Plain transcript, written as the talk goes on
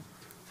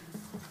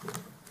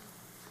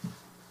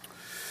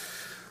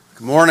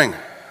Good morning.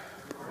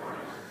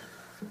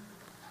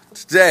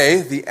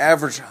 Today, the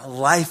average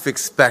life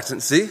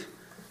expectancy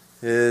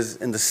is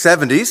in the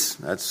 70s.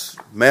 That's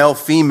male,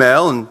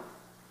 female, and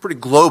pretty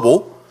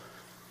global.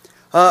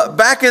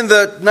 Back in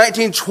the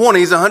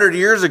 1920s, 100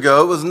 years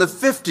ago, it was in the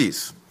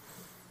 50s.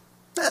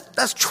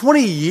 That's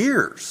 20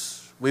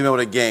 years we've been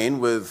able to gain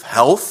with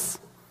health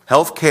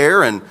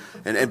care, and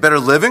better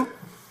living.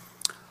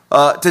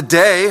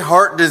 Today,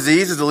 heart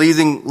disease is the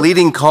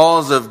leading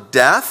cause of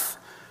death.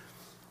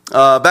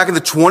 Back in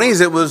the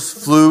 20s, it was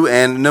flu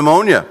and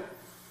pneumonia.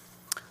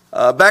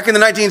 Back in the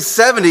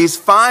 1970s,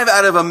 5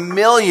 out of 1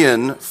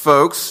 million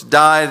folks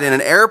died in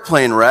an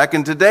airplane wreck,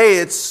 and today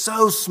it's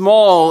so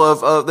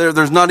small,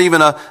 there's not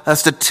even a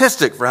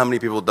statistic for how many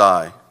people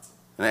die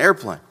in an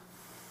airplane.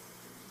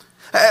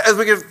 As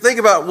we can think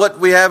about what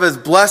we have as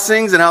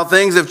blessings and how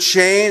things have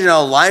changed and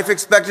how life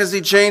expectancy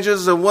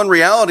changes, one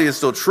reality is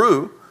still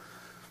true.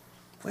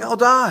 We all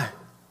die.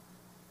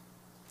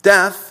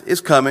 Death is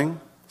coming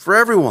for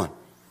everyone.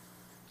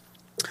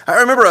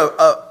 I remember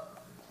a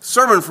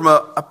sermon from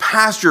a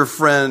pastor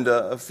friend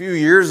a few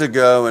years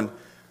ago, and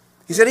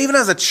he said even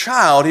as a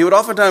child, he would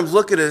oftentimes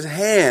look at his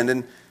hand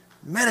and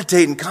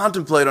meditate and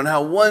contemplate on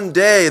how one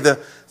day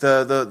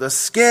the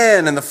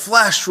skin and the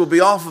flesh will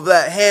be off of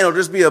that hand. It'll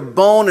just be a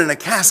bone and a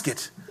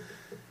casket.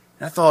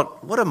 And I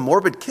thought, what a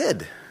morbid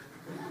kid.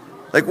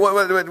 Like,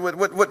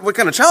 what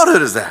kind of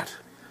childhood is that?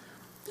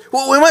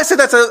 Well, we might say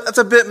that's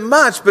a bit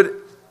much, but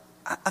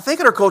I think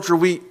in our culture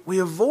we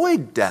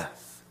avoid death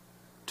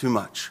too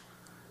much.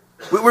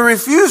 We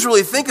refuse to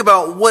really think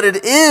about what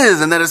it is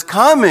and that is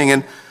coming.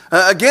 And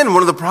again,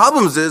 one of the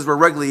problems is we're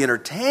regularly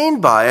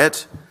entertained by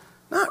it,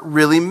 not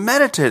really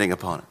meditating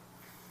upon it.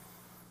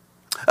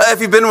 If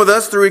you've been with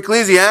us through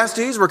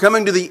Ecclesiastes, we're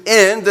coming to the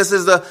end. This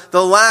is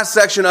the last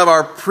section of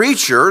our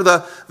preacher.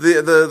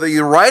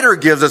 The writer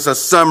gives us a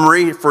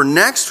summary for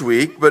next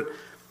week, but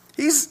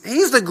he's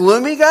the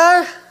gloomy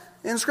guy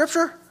in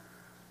Scripture.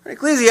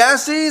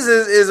 Ecclesiastes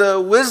is a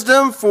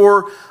wisdom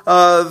for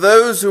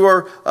those who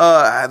are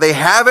they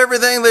have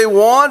everything they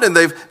want and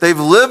they've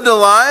lived a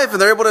life and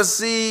they're able to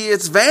see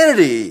its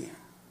vanity.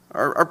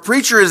 Our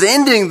preacher is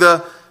ending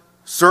the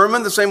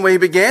sermon the same way he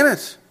began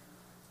it.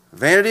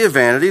 Vanity of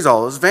vanities,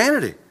 all is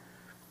vanity.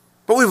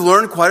 But we've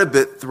learned quite a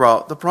bit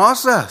throughout the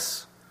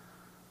process.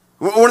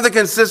 One of the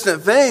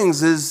consistent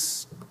things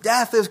is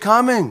death is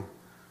coming.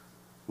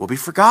 We'll be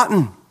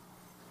forgotten.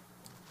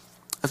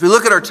 As we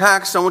look at our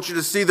text, I want you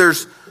to see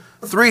there's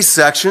 3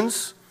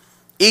 sections.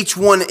 Each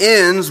one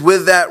ends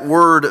with that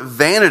word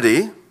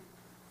vanity.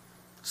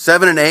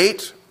 7 and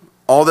 8,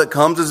 all that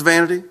comes is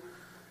vanity.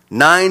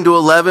 9 to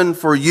 11,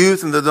 for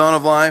youth and the dawn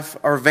of life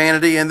are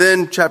vanity. And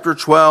then chapter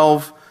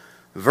 12,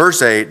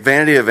 verse 8,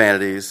 vanity of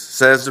vanities,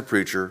 says the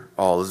preacher,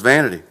 all is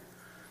vanity.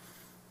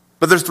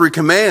 But there's 3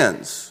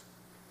 commands.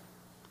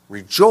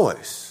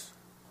 Rejoice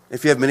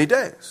if you have many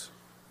days.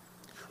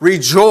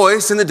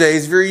 Rejoice in the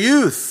days of your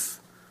youth.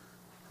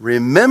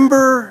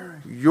 Remember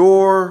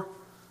your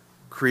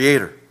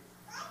Creator.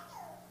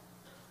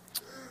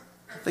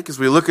 I think as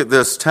we look at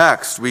this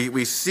text,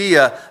 we see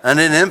an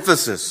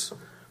emphasis.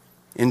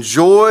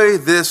 Enjoy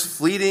this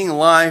fleeting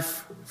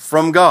life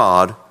from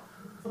God,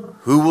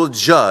 who will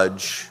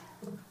judge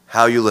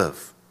how you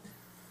live.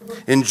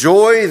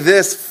 Enjoy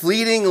this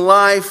fleeting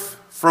life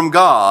from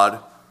God,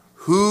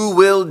 who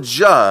will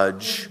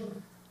judge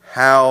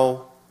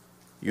how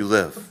you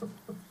live.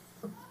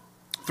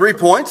 3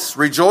 points.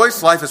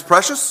 Rejoice, life is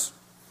precious.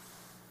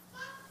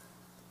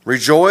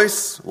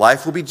 Rejoice,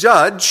 life will be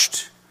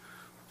judged.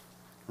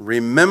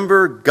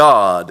 Remember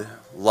God,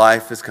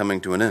 life is coming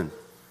to an end.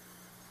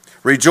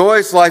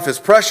 Rejoice, life is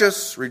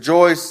precious.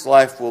 Rejoice,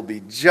 life will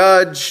be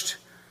judged.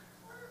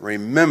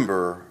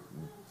 Remember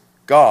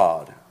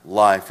God,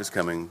 life is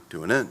coming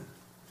to an end.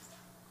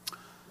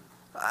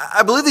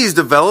 I believe these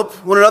develop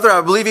one another.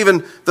 I believe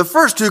even the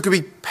first 2 could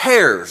be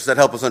pairs that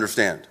help us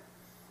understand.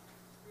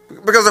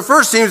 Because the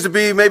first seems to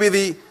be maybe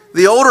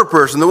the older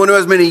person, the one who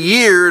has many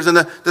years, and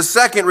the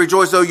second,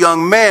 rejoice, O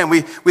young man.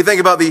 We think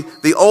about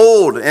the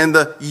old and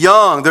the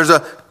young. There's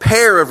a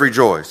pair of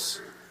rejoice.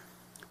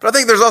 But I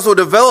think there's also a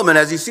development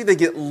as you see they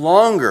get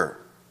longer.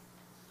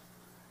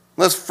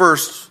 Let's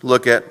first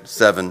look at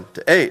 7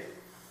 to 8.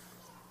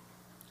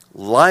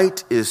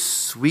 Light is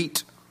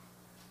sweet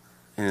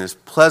and it is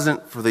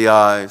pleasant for the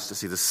eyes to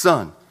see the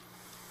sun.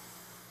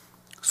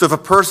 So if a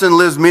person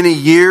lives many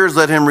years,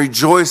 let him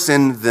rejoice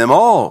in them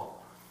all.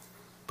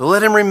 But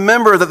let him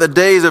remember that the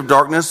days of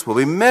darkness will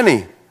be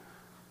many.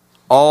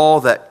 All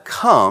that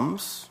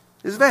comes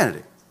is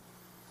vanity.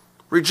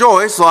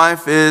 Rejoice,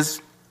 life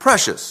is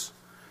precious.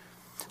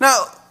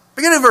 Now,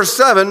 beginning in verse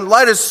 7,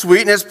 light is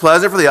sweet and it's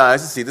pleasant for the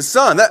eyes to see the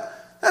sun.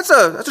 That's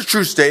a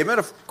true statement.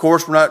 Of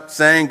course, we're not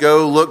saying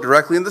go look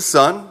directly in the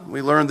sun.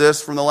 We learned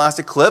this from the last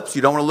eclipse.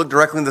 You don't want to look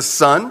directly in the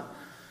sun.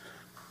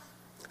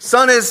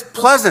 Sun is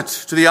pleasant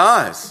to the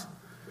eyes.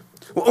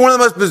 One of the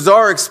most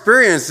bizarre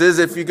experiences,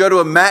 if you go to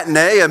a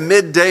matinee, a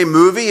midday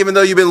movie, even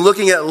though you've been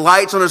looking at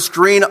lights on a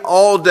screen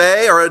all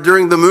day or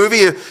during the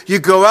movie, you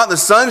go out and the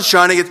sun's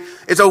shining,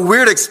 it's a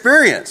weird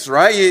experience,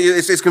 right?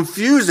 It's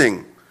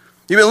confusing.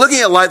 You've been looking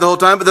at light the whole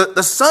time, but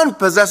the sun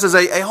possesses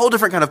a whole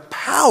different kind of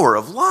power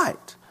of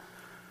light.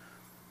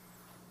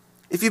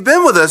 If you've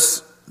been with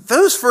us,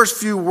 those first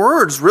few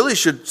words really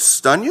should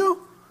stun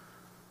you.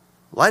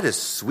 Light is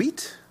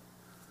sweet.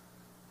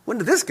 When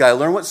did this guy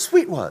learn what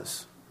sweet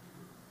was?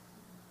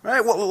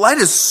 Right? Well, light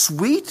is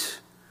sweet.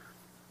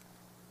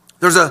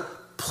 There's a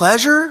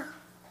pleasure.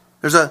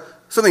 There's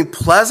something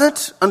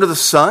pleasant under the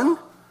sun.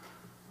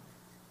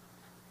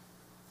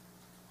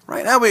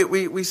 Right now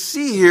we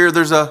see here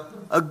there's a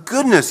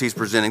goodness he's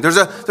presenting. There's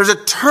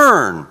a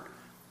turn.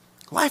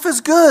 Life is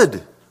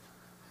good.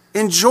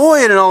 Enjoy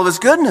it in all of its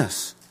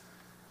goodness.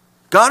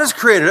 God has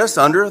created us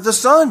under the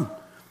sun.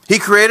 He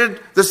created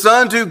the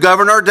sun to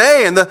govern our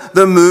day and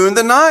the moon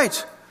the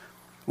night.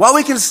 While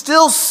we can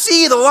still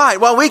see the light,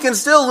 while we can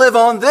still live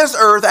on this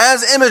earth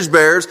as image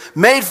bearers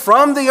made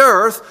from the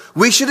earth,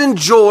 we should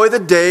enjoy the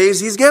days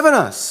he's given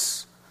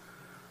us.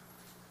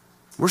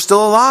 We're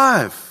still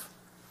alive.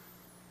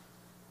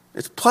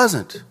 It's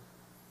pleasant.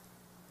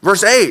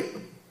 Verse 8.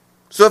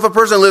 So if a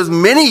person lives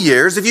many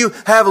years, if you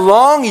have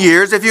long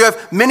years, if you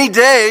have many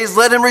days,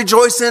 let him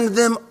rejoice in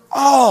them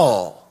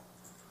all.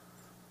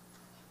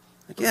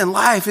 Again,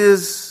 life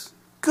is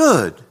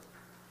good.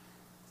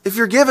 If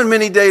you're given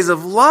many days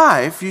of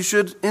life, you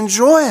should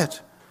enjoy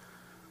it.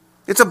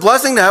 It's a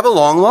blessing to have a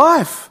long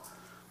life.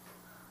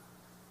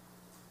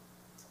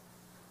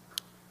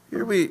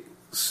 Here we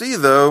see,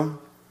 though,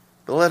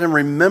 to let him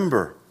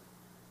remember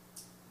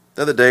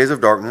that the days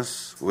of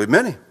darkness will be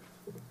many.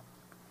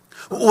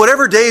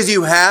 Whatever days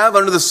you have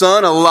under the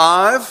sun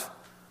alive,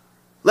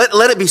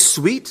 let it be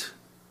sweet.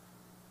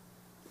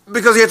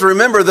 Because you have to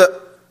remember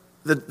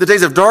the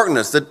days of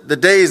darkness, the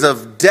days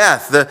of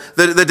death,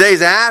 the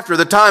days after,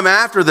 the time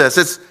after this.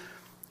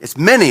 It's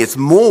many, it's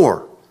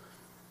more.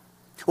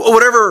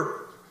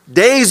 Whatever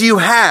days you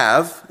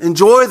have,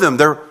 enjoy them.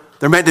 They're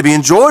meant to be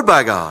enjoyed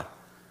by God.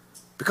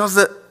 Because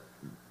the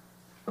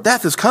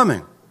death is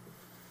coming.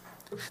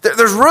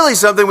 There's really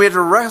something we have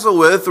to wrestle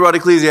with throughout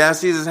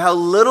Ecclesiastes is how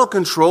little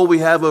control we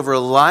have over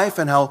life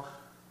and how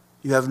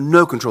you have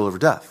no control over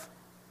death.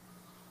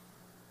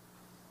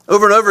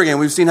 Over and over again,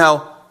 we've seen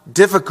how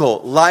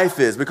difficult life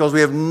is because we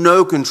have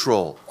no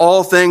control.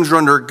 All things are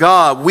under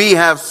God. We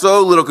have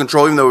so little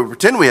control, even though we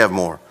pretend we have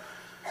more.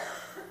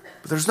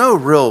 But there's no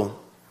real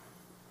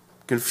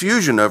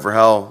confusion over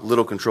how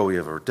little control we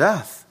have over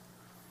death.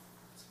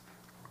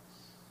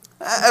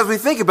 As we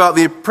think about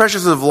the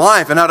precious of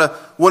life and how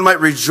one might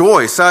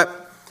rejoice, I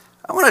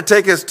want to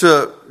take us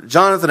to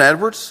Jonathan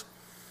Edwards.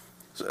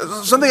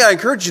 Something I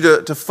encourage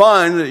you to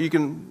find, that you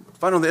can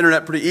find on the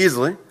internet pretty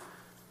easily.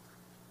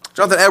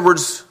 Jonathan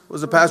Edwards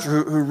was a pastor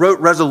who wrote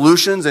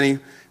resolutions, and he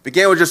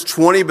began with just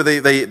 20, but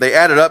they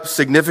added up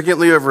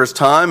significantly over his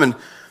time. And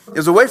it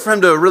was a way for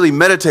him to really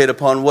meditate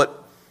upon what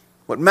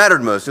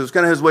mattered most. It was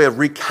kind of his way of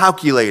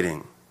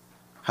recalculating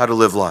how to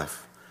live life.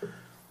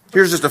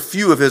 Here's just a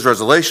few of his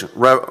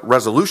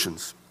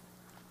resolutions.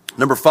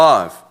 Number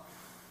 5,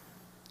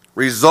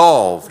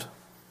 resolved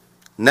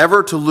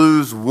never to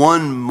lose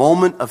one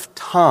moment of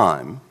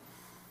time,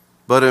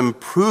 but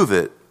improve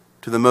it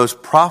to the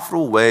most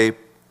profitable way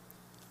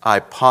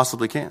I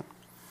possibly can.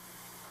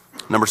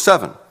 Number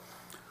 7,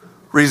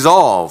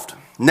 resolved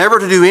never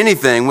to do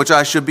anything which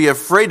I should be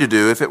afraid to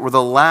do if it were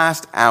the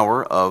last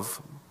hour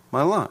of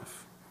my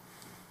life.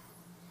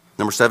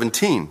 Number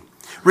 17,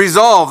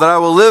 resolved that I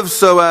will live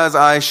so as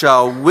I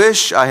shall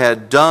wish I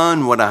had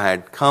done when I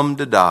had come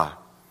to die.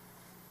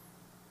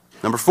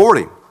 Number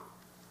 40,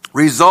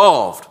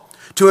 resolved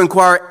to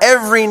inquire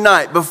every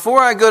night before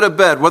I go to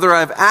bed whether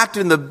I've acted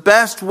in the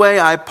best way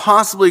I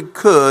possibly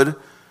could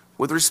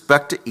with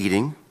respect to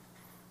eating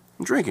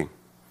and drinking.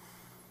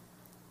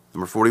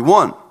 Number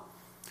 41,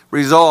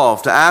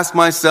 resolved to ask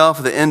myself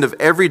at the end of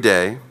every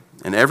day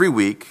and every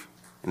week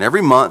and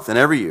every month and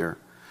every year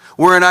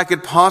wherein I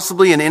could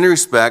possibly in any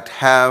respect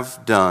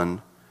have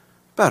done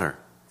better.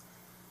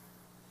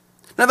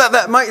 Now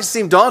that might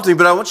seem daunting,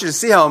 but I want you to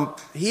see how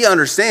he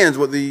understands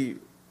what the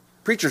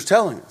preacher's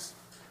telling us.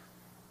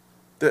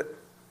 That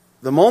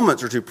the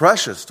moments are too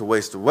precious to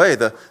waste away.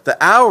 The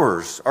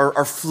hours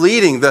are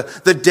fleeting.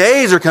 The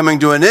days are coming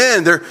to an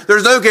end.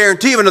 There's no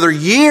guarantee of another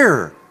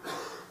year.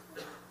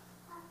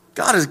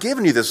 God has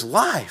given you this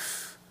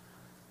life,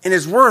 and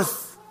it's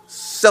worth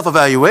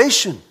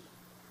self-evaluation.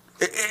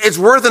 It's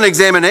worth an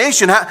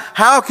examination.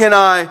 How can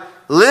I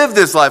live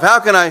this life? How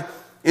can I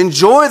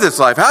enjoy this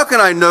life? How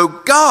can I know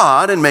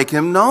God and make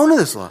him known in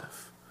this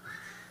life?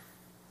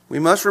 We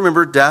must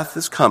remember death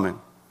is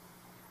coming.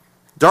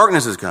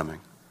 Darkness is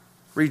coming.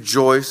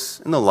 Rejoice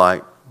in the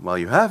light while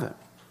you have it.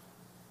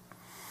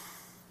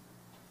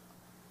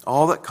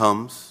 All that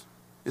comes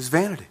is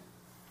vanity.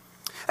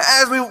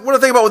 As we want to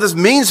think about what this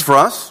means for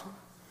us,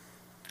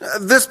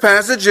 this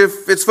passage,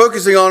 if it's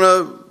focusing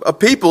on a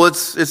people,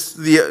 it's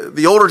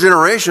the older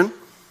generation.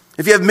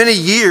 If you have many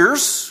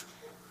years,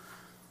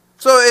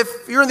 so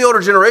if you're in the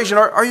older generation,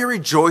 are you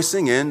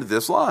rejoicing in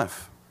this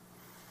life?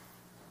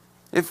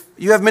 If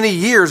you have many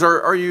years,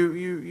 are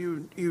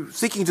you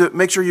seeking to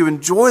make sure you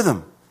enjoy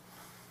them?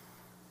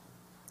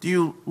 Do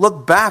you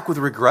look back with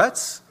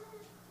regrets?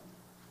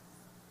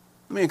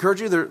 Let me encourage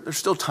you, there's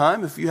still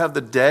time. If you have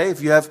the day,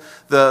 if you have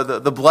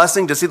the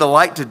blessing to see the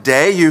light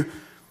today, you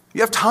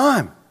have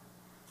time.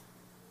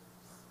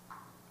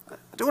 I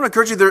do want to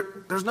encourage you,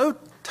 there's no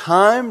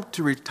time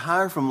to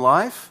retire from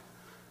life.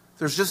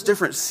 There's just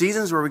different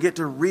seasons where we get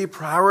to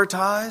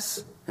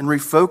reprioritize and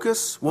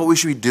refocus what we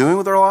should be doing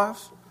with our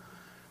lives.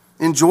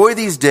 Enjoy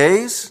these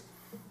days.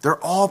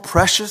 They're all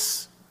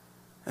precious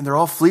and they're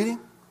all fleeting.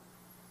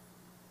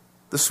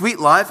 The sweet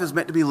life is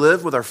meant to be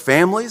lived with our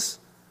families,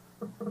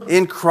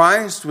 in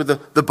Christ, with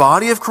the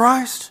body of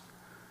Christ.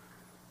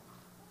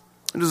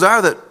 I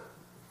desire that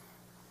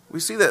we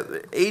see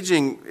that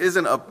aging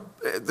isn't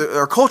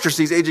our culture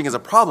sees aging as a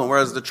problem,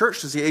 whereas the church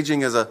sees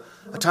aging as a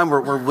time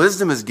where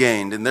wisdom is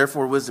gained and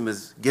therefore wisdom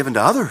is given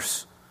to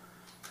others.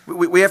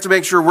 We have to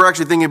make sure we're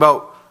actually thinking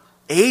about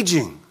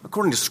aging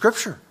according to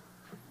Scripture.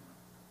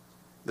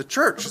 The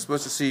church is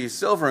supposed to see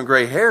silver and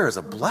gray hair as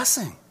a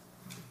blessing,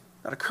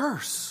 not a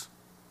curse.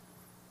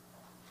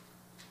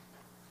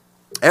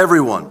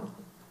 Everyone.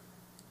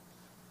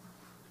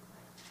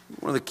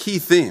 One of the key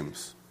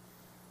themes.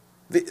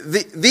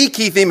 The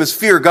key theme is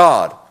fear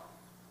God.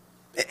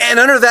 And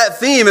under that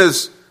theme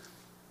is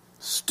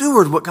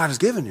steward what God has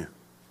given you.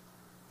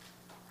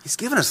 He's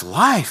given us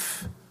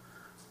life.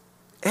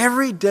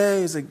 Every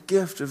day is a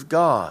gift of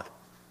God.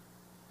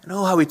 And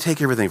oh, how we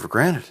take everything for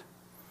granted.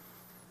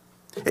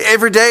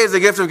 Every day is a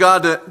gift of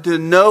God to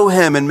know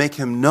Him and make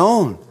Him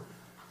known.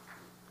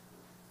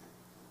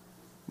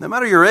 No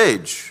matter your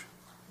age,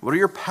 what are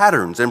your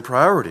patterns and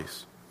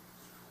priorities?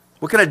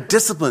 What kind of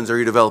disciplines are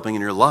you developing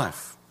in your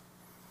life?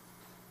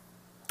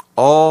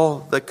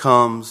 All that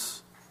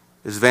comes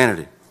is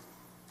vanity.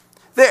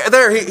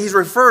 He's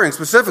referring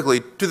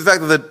specifically to the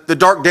fact that the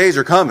dark days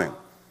are coming.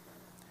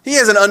 He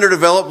has an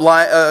underdeveloped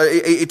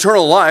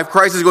eternal life.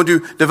 Christ is going to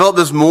develop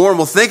this more, and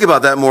we'll think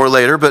about that more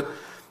later. But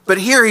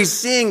here he's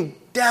seeing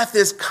death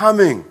is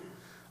coming.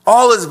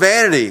 All is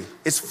vanity.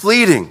 It's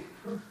fleeting.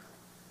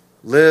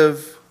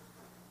 Live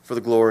for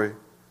the glory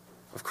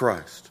of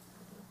Christ.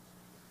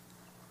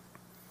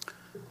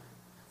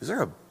 Is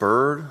there a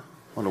bird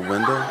on a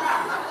window?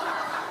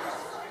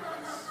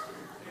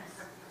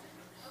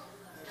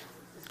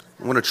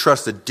 I'm going to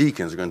trust the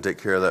deacons are going to take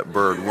care of that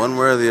bird one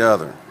way or the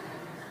other.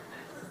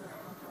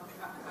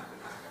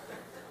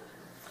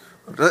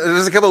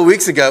 Just a couple of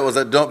weeks ago, it was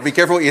don't be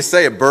careful what you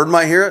say. A bird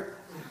might hear it.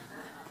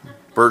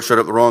 Bird showed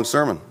up the wrong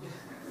sermon.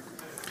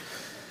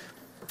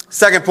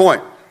 Second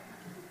point.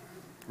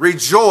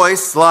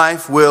 Rejoice,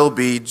 life will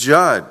be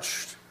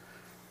judged.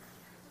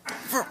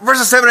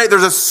 Verses 7 and 8,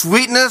 there's a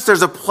sweetness,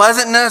 there's a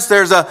pleasantness,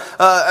 there's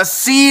a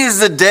seize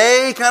the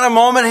day kind of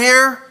moment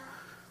here.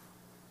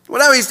 Well,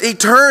 now he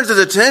turns his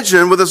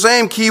attention with the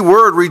same key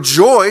word,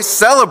 rejoice,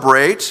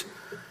 celebrate.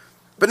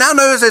 But now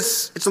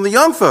notice it's on the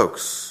young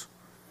folks.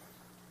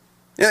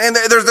 And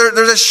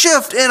there's a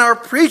shift in our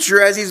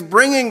preacher as he's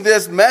bringing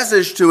this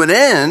message to an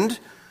end.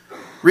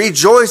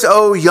 Rejoice,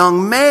 O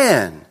young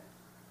man,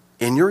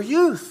 in your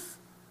youth.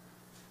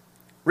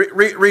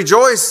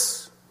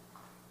 Rejoice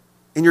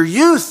in your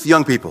youth,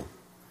 young people.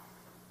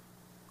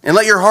 And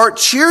let your heart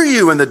cheer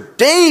you in the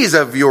days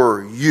of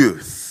your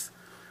youth.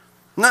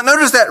 Now,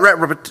 notice that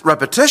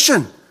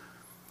repetition.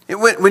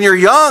 When you're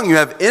young, you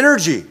have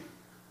energy.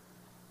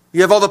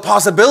 You have all the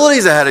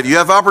possibilities ahead of you. You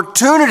have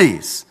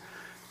opportunities.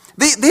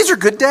 These are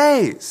good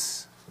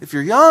days if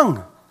you're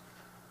young.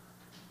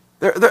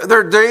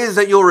 They're days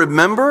that you'll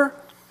remember.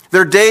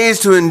 They're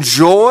days to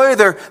enjoy.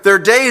 They're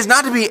days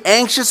not to be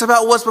anxious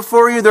about what's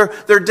before you.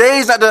 They're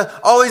days not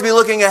to always be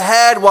looking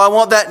ahead. Well, I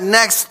want that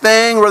next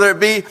thing, whether it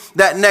be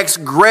that next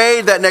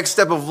grade, that next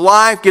step of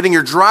life, getting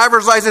your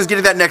driver's license,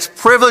 getting that next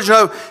privilege.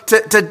 No,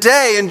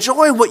 today,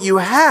 enjoy what you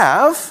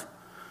have.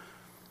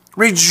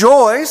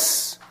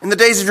 Rejoice in the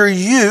days of your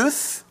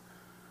youth.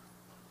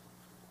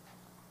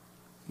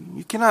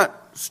 You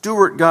cannot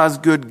steward God's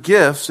good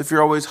gifts if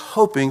you're always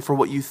hoping for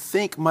what you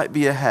think might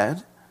be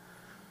ahead.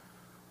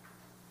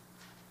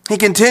 He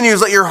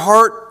continues, let your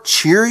heart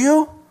cheer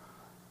you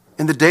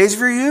in the days of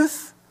your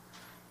youth.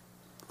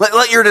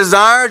 Let your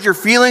desires, your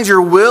feelings,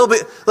 your will,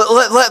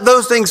 let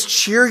those things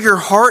cheer your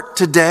heart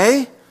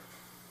today.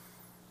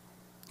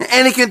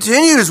 And he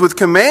continues with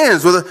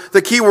commands, with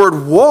the key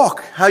word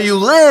walk, how you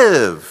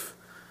live.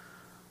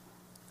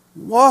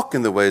 Walk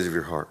in the ways of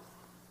your heart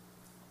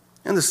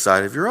and the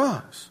sight of your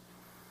eyes.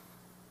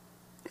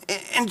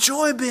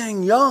 Enjoy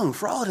being young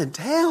for all it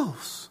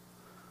entails.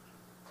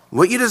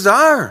 What you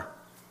desire.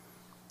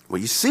 What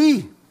you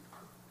see.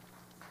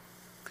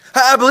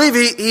 I believe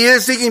he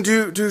is seeking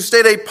to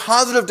state a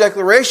positive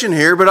declaration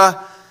here, but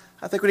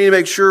I think we need to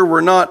make sure we're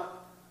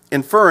not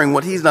inferring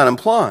what he's not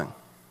implying.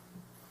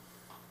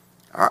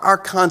 Our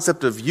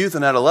concept of youth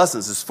and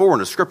adolescence is foreign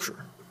to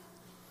Scripture.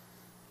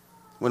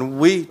 When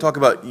we talk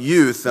about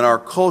youth in our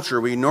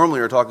culture, we normally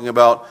are talking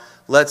about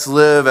let's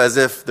live as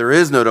if there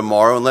is no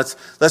tomorrow, and let's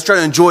try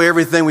to enjoy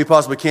everything we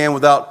possibly can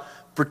without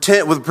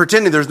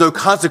pretending there's no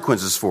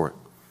consequences for it.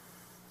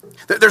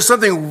 There's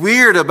something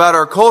weird about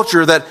our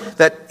culture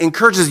that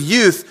encourages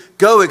youth,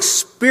 go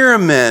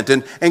experiment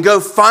and go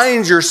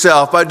find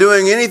yourself by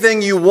doing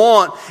anything you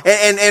want.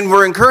 And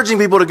we're encouraging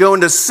people to go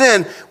into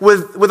sin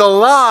with a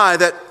lie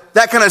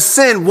that kind of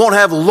sin won't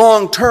have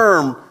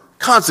long-term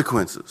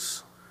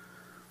consequences.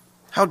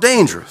 How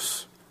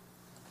dangerous.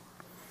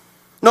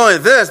 Not only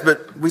this,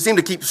 but we seem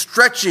to keep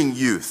stretching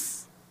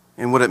youth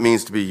and what it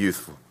means to be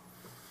youthful.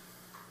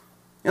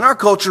 In our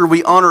culture,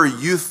 we honor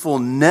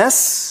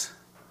youthfulness.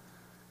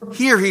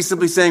 Here, he's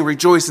simply saying,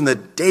 rejoice in the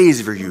days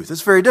of your youth.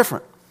 It's very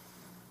different.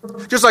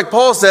 Just like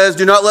Paul says,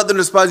 do not let them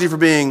despise you for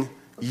being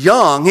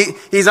young.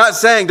 He's not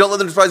saying, don't let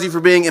them despise you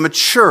for being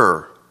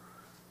immature.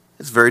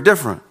 It's very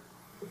different.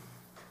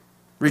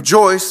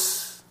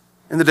 Rejoice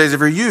in the days of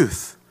your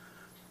youth.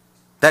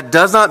 That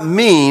does not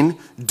mean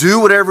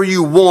do whatever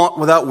you want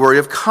without worry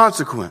of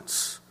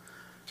consequence.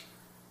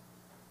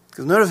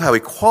 Because notice how he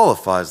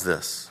qualifies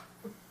this.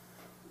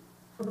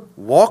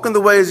 Walk in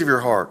the ways of your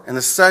heart and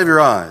the sight of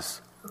your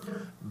eyes.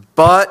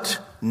 But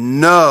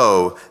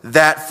know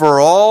that for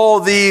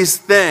all these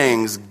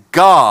things,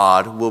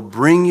 God will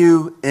bring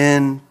you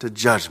into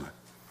judgment.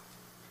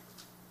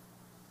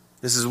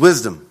 This is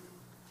wisdom.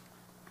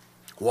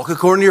 Walk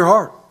according to your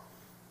heart.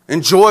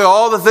 Enjoy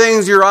all the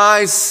things your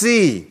eyes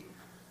see.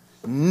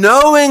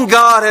 Knowing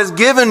God has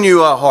given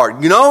you a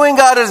heart. Knowing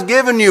God has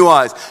given you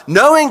eyes.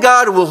 Knowing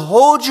God will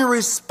hold you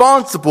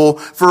responsible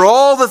for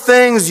all the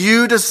things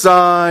you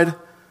decide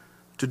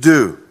to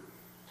do.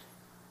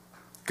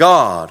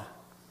 God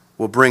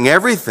will bring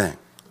everything,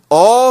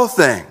 all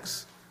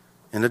things,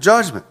 into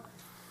judgment.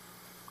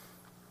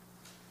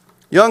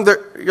 Young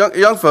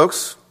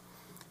folks,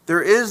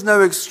 there is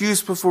no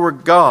excuse before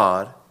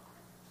God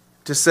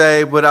to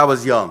say, but I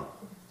was young.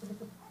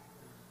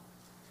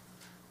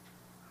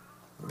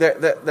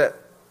 That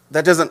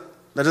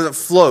doesn't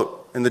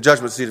float in the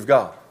judgment seat of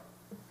God.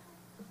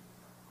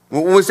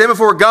 When we stand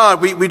before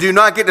God, we do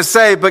not get to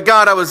say, but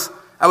God, I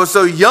was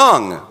so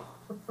young.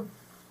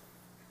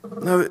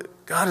 No,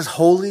 God is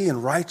holy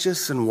and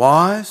righteous and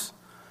wise.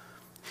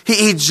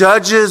 He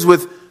judges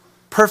with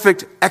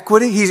perfect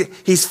equity.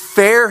 He's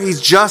fair, he's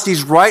just,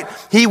 he's right.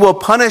 He will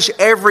punish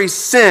every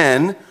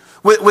sin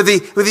with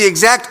the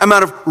exact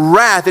amount of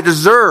wrath it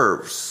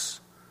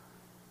deserves.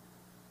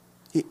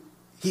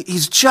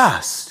 He's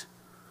just.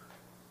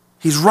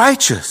 He's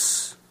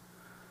righteous.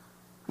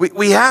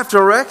 We have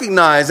to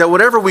recognize that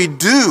whatever we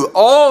do,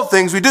 all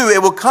things we do,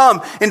 it will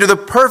come into the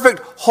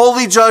perfect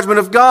holy judgment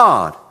of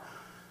God.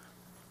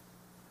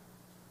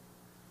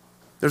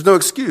 There's no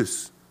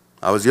excuse.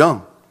 I was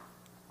young.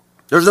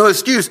 There's no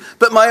excuse,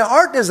 but my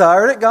heart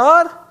desired it,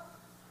 God.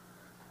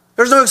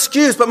 There's no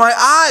excuse, but my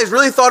eyes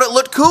really thought it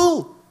looked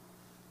cool.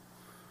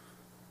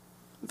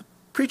 The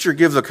preacher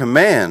gives a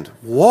command.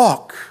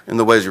 Walk in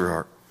the ways of your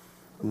heart.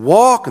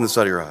 Walk in the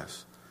sight of your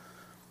eyes.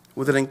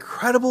 With an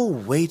incredible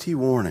weighty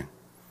warning.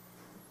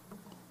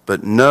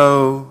 But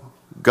know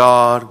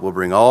God will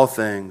bring all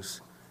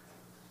things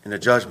into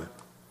judgment.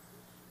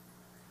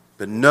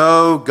 But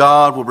know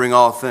God will bring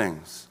all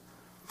things.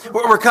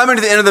 We're coming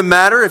to the end of the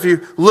matter. If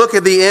you look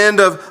at the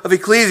end of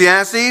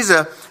Ecclesiastes,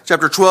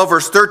 chapter 12,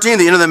 verse 13,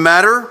 the end of the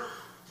matter,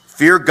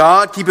 fear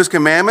God, keep his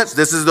commandments.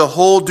 This is the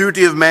whole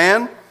duty of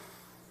man.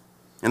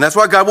 And that's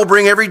why God will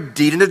bring every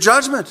deed into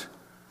judgment.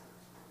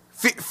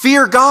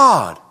 Fear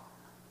God.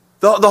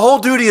 The whole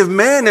duty of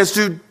man is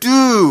to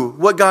do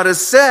what God has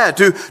said,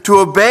 to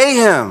obey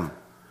him.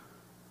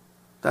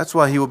 That's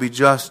why he will be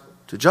just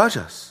to judge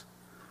us.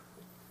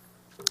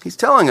 He's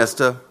telling us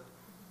to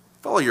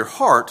follow your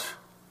heart,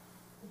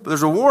 but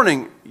there's a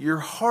warning, your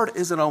heart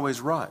isn't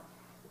always right.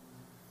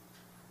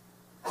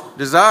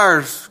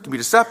 Desires can be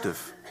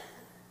deceptive.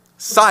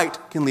 Sight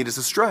can lead us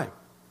astray.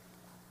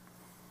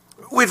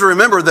 We have to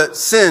remember that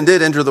sin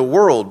did enter the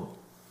world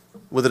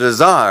with a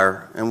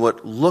desire and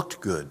what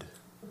looked good.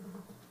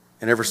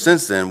 And ever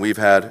since then, we've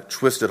had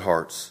twisted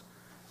hearts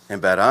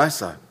and bad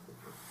eyesight.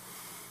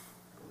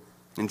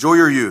 Enjoy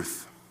your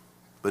youth,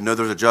 but know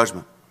there's a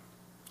judgment.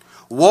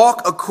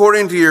 Walk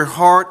according to your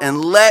heart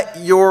and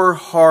let your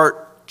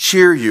heart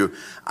cheer you.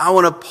 I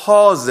want to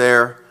pause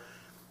there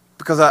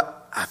because I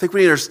think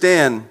we need to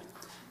understand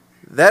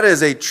that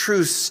is a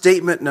true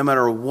statement no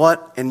matter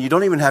what, and you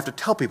don't even have to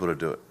tell people to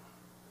do it.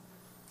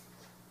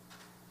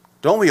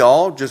 Don't we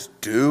all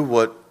just do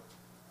what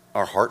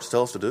our hearts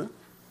tell us to do?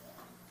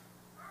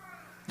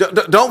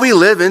 Don't we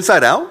live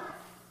inside out?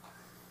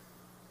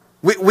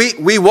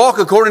 We walk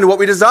according to what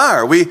we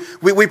desire. We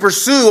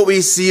pursue what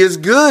we see as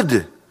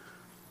good.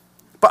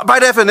 By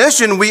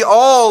definition, we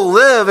all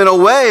live in a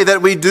way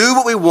that we do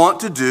what we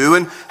want to do,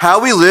 and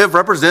how we live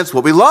represents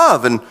what we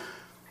love, and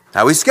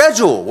how we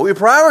schedule, what we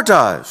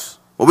prioritize,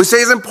 what we say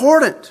is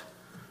important.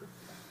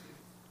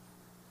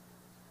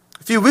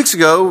 A few weeks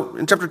ago,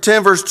 in chapter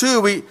 10, verse 2,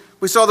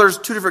 we saw there's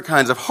two different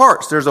kinds of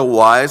hearts. There's a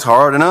wise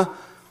heart and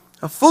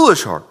a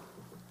foolish heart.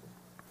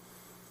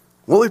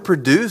 What we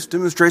produce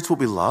demonstrates what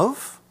we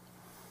love.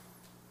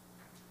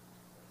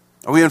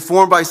 Are we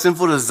informed by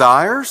sinful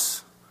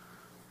desires?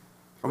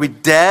 Are we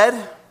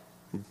dead,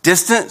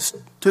 distant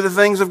to the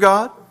things of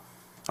God?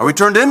 Are we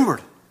turned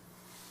inward?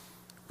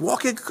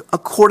 Walking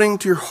according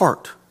to your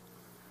heart.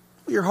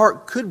 Your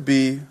heart could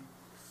be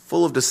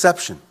full of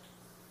deception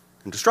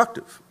and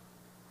destructive.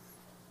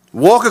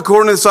 Walk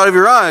according to the sight of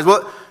your eyes.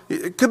 Well,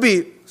 it could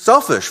be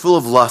selfish, full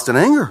of lust and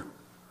anger.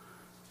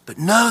 But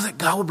know that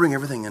God will bring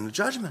everything into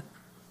judgment.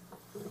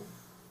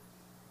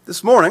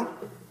 This morning,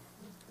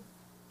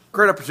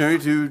 great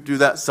opportunity to do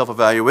that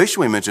self-evaluation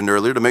we mentioned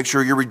earlier to make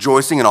sure you're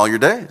rejoicing in all your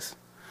days.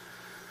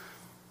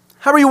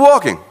 How are you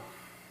walking?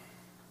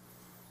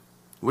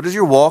 What does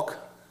your walk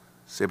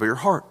say about your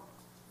heart?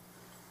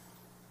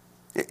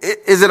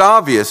 Is it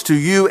obvious to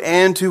you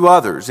and to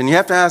others? And you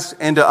have to ask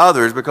and to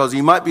others because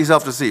you might be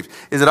self-deceived.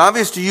 Is it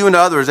obvious to you and to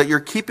others that you're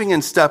keeping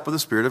in step with the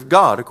Spirit of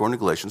God according to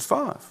Galatians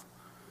 5?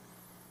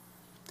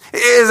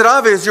 Is it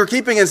obvious you're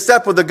keeping in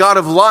step with the God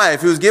of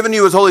life who's given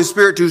you his Holy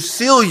Spirit to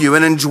seal you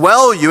and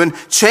indwell you and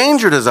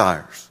change your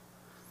desires?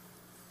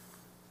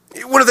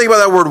 You want to think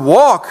about that word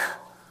walk.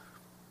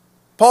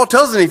 Paul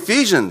tells in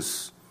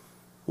Ephesians,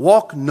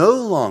 walk no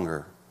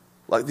longer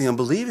like the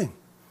unbelieving,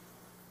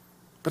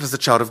 but as a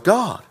child of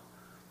God.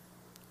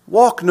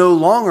 Walk no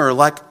longer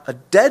like a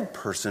dead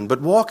person, but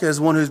walk as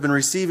one who has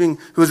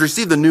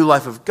received the new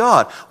life of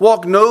God.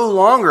 Walk no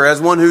longer as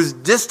one who's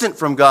distant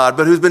from God,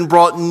 but who's been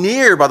brought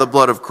near by the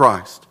blood of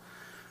Christ.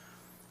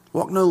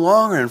 Walk no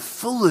longer in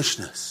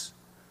foolishness,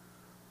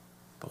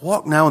 but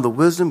walk now in the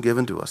wisdom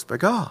given to us by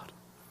God.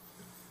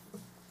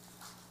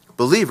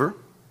 Believer,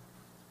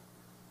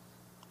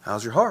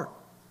 how's your heart?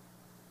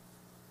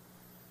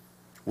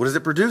 What is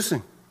it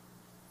producing?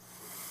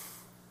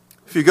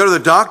 If you go to the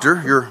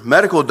doctor, your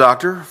medical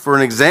doctor, for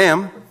an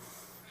exam,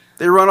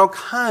 they run all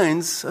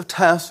kinds of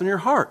tests on your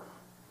heart.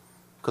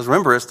 Because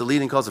remember, it's the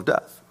leading cause of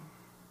death.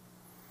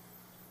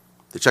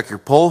 They check your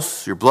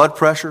pulse, your blood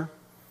pressure.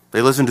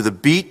 They listen to the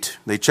beat.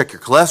 They check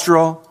your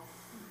cholesterol.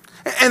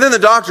 And then the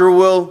doctor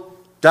will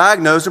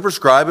diagnose and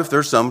prescribe if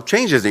there's some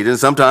changes needed. And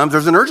sometimes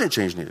there's an urgent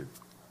change needed.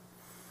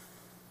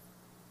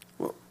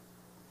 Well,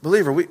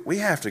 believer, we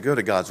have to go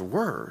to God's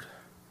Word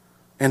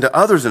and to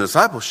others in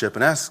discipleship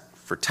and ask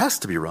for tests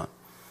to be run.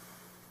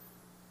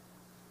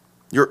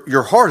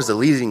 Your heart is the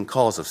leading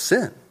cause of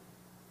sin.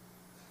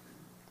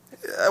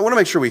 I want to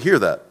make sure we hear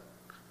that.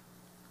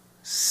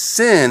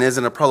 Sin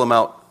isn't a problem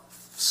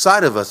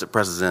outside of us that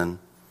presses in.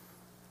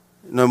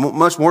 No,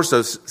 much more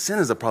so, sin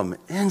is a problem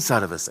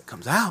inside of us that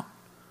comes out.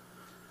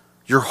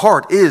 Your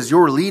heart is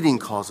your leading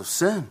cause of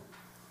sin.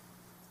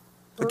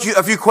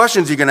 A few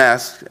questions you can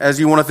ask as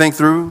you want to think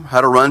through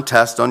how to run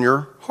tests on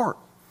your heart.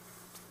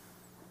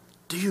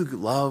 Do you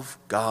love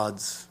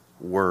God's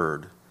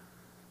Word?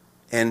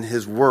 And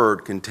his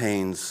Word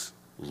contains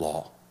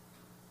law.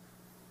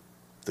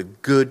 The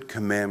good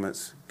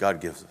commandments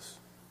God gives us.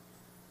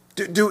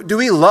 Do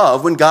we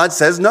love when God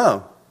says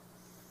no?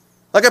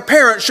 Like a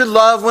parent should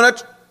love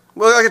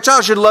like a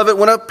child should love it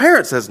when a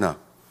parent says no.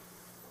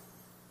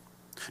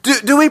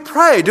 Do we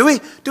pray? Do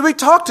we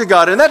talk to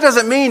God? And that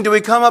doesn't mean do we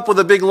come up with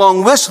a big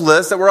long wish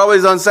list that we're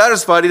always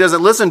unsatisfied. He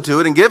doesn't listen to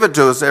it and give it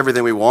to us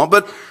everything we want.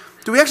 But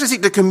do we actually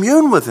seek to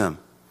commune with him?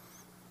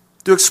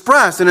 To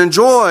express and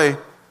enjoy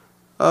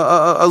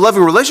a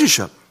loving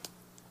relationship.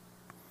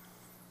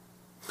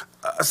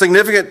 A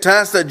significant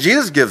task that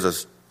Jesus gives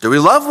us. Do we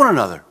love one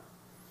another?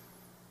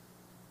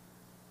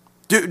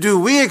 Do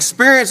we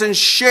experience and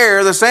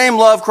share the same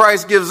love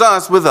Christ gives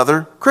us with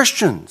other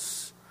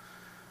Christians?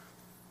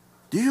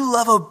 Do you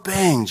love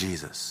obeying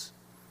Jesus?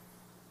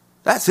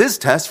 That's his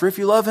test for if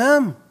you love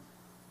him.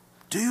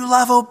 Do you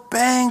love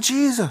obeying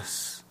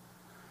Jesus?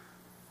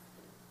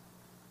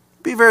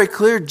 Be very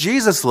clear,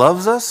 Jesus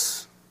loves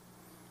us.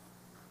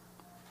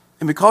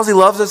 And because he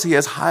loves us, he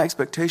has high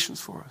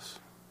expectations for us.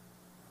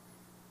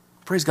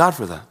 Praise God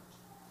for that.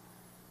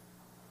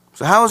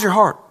 So how is your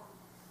heart?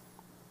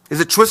 Is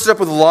it twisted up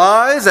with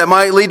lies that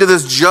might lead to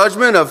this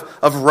judgment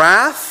of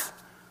wrath?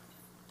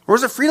 Or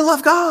is it free to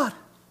love God?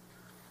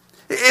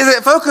 Is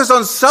it focused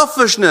on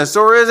selfishness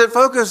or is it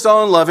focused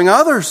on loving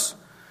others?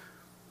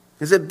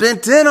 Is it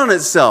bent in on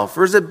itself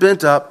or is it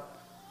bent up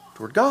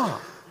toward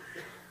God?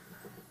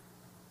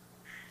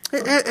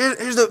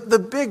 Here's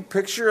the big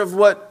picture of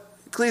what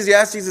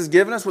Ecclesiastes is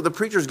giving us, what the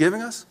preacher is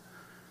giving us.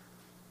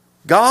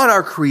 God,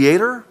 our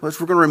Creator, which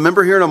we're going to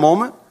remember here in a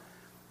moment,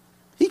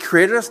 he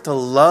created us to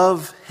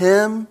love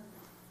him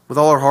with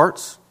all our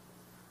hearts.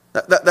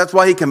 That's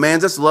why he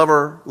commands us to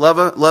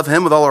love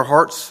him with all our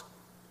hearts,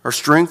 our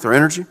strength, our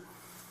energy.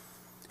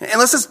 And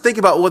let's just think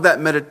about what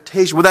that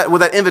meditation, what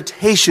that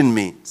invitation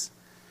means.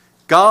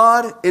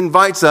 God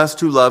invites us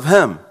to love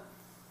him.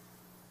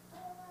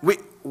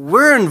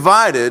 We're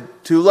invited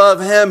to love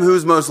him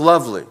who's most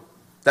lovely.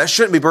 That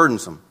shouldn't be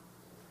burdensome.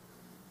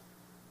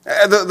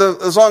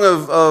 The song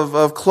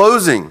of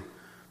closing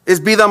is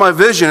Be Thou My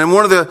Vision. And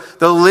one of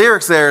the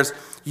lyrics there is,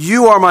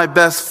 you are my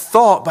best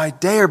thought by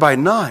day or by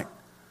night.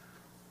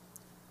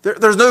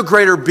 There's no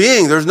greater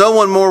being. There's no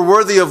one more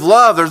worthy of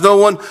love. There's no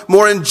one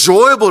more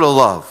enjoyable to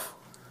love.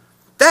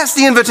 That's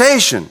the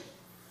invitation.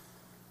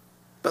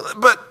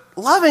 But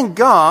loving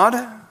God,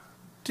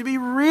 to be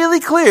really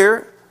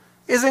clear,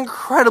 is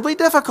incredibly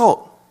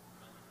difficult.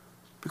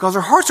 Because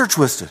our hearts are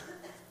twisted.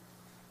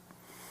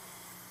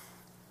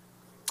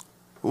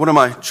 One of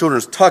my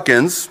children's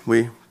tuck-ins,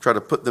 we try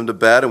to put them to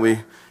bed and we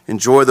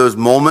enjoy those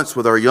moments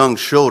with our young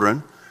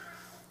children.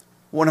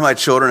 One of my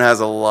children has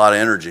a lot of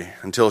energy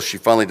until she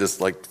finally just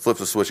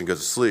flips a switch and goes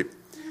to sleep.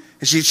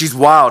 And she's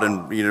wild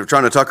and,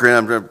 trying to tuck her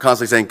in. I'm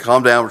constantly saying,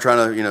 calm down. We're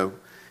trying to,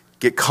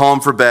 get calm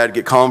for bed.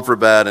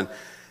 And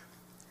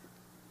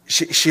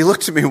she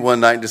looked at me one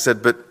night and just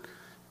said, but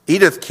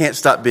Edith can't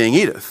stop being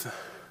Edith.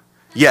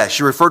 Yeah,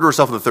 she referred to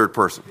herself in the third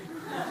person.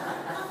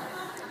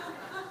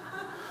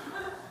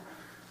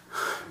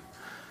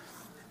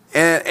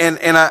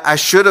 And I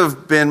should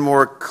have been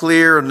more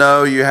clear.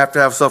 No, you have to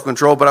have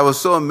self-control. But I was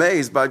so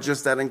amazed by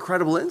just that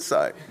incredible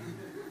insight.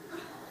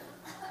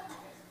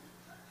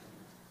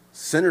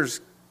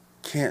 Sinners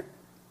can't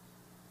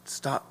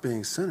stop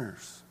being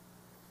sinners.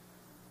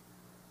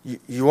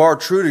 You are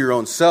true to your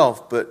own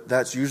self, but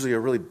that's usually a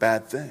really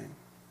bad thing.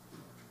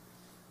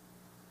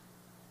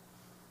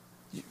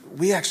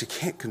 We actually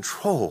can't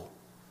control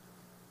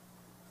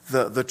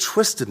the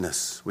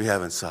twistedness we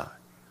have inside.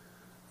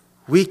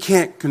 We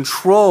can't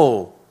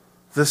control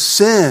the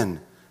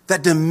sin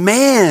that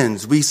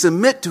demands we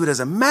submit to it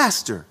as a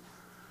master.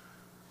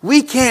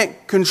 We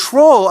can't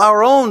control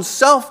our own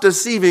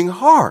self-deceiving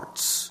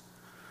hearts.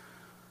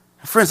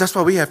 Friends, that's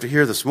why we have to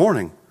hear this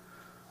morning.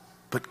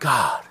 But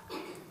God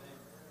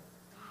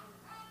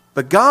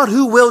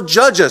who will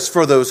judge us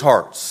for those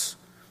hearts.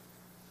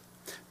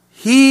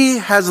 He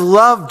has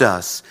loved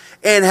us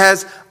and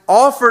has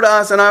offered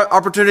us an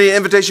opportunity, an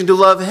invitation to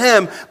love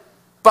Him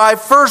by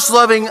first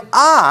loving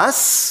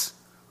us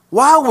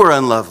while we're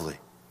unlovely.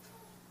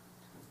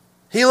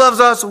 He loves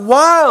us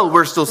while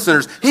we're still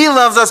sinners. He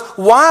loves us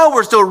while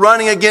we're still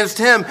running against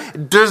Him,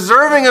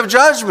 deserving of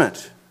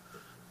judgment.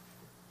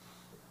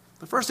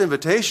 The first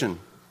invitation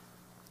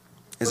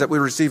is that we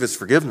receive His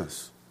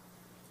forgiveness.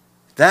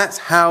 That's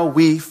how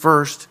we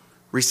first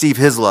receive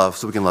His love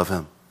so we can love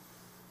Him.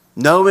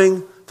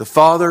 Knowing the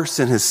Father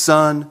sent His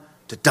Son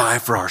to die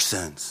for our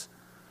sins.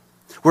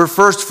 We're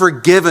first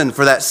forgiven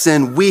for that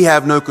sin we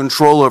have no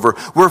control over.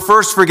 We're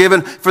first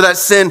forgiven for that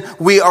sin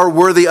we are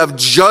worthy of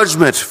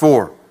judgment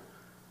for.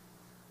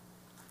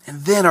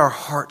 And then our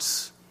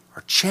hearts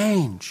are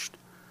changed.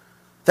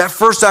 That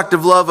first act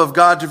of love of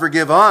God to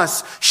forgive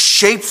us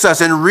shapes us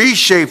and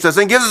reshapes us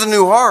and gives us a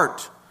new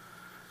heart.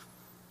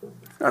 If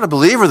you're not a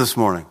believer this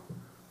morning,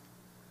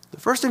 the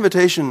first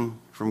invitation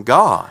from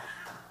God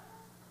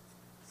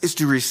is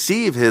to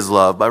receive His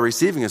love by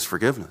receiving His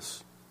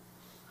forgiveness.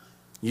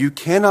 You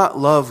cannot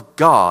love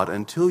God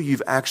until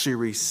you've actually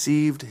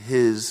received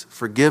His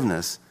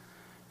forgiveness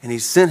and He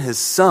sent His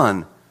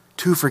Son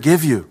to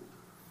forgive you.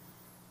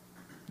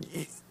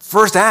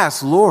 First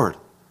ask, Lord,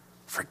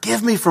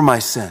 forgive me for my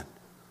sin.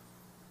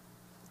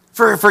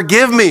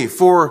 Forgive me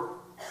for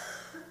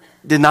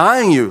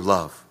denying you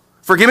love.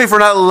 Forgive me for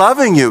not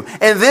loving you.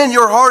 And then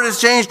your heart is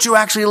changed to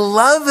actually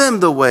love Him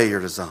the way you're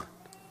designed.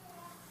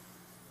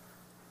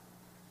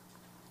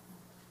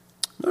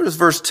 Notice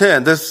verse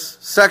 10. This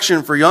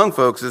section for young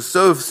folks is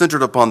so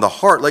centered upon the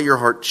heart. Let your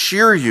heart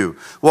cheer you.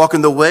 Walk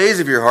in the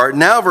ways of your heart.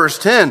 Now verse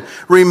 10.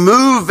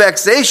 Remove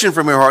vexation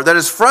from your heart. That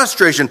is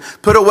frustration.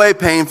 Put away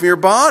pain from your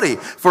body.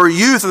 For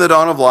youth and the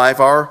dawn of life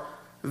are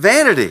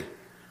vanity.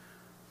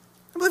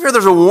 I believe here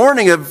there's a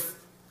warning of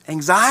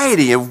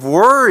anxiety, of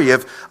worry,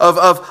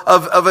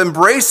 of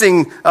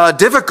embracing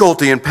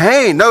difficulty and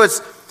pain. No,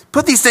 it's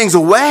put these things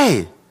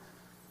away.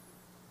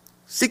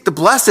 Seek the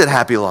blessed,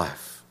 happy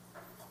life.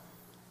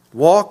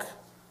 Walk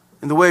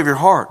in the way of your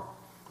heart.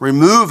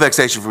 Remove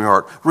vexation from your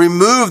heart.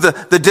 Remove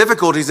the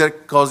difficulties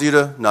that cause you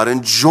to not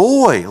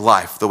enjoy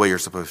life the way you're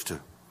supposed to.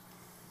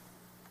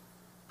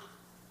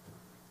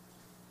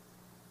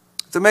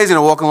 It's amazing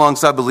to walk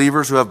alongside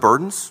believers who have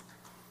burdens.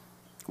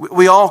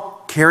 We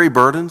all carry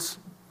burdens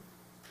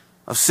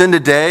of sin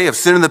today, of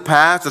sin in the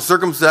past, of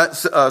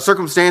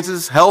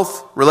circumstances,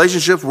 health,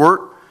 relationships,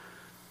 work.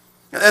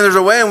 And there's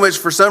a way in which,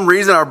 for some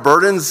reason, our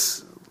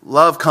burdens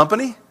love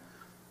company.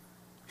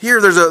 Here,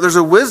 there's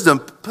a wisdom.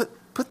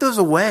 Put those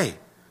away.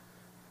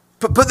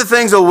 Put the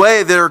things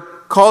away that are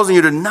causing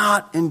you to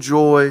not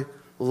enjoy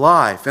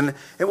life. And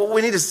what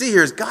we need to see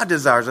here is God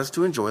desires us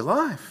to enjoy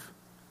life.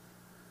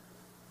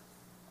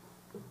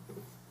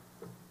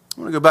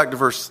 I want to go back to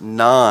verse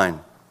 9.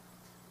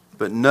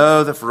 But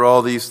know that for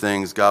all these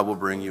things, God will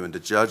bring you into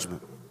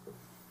judgment.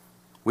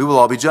 We will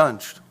all be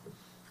judged.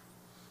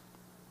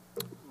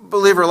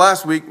 Believer,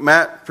 last week,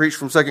 Matt preached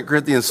from 2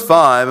 Corinthians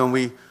 5, and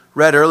we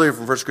read earlier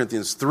from 1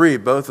 Corinthians 3,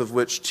 both of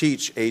which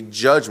teach a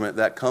judgment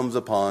that comes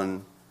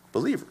upon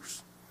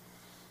believers.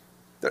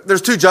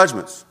 There's two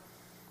judgments.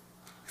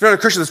 If you're not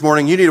a Christian this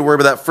morning, you need to worry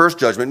about that first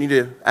judgment. You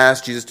need to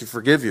ask Jesus to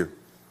forgive you,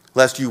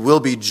 lest you will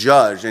be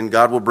judged, and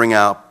God will bring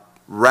out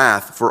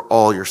wrath for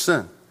all your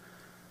sin.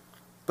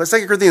 But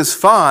 2 Corinthians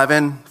 5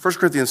 and 1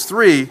 Corinthians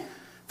 3,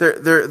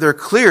 they're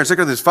clear. And 2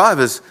 Corinthians 5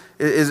 is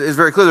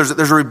very clear.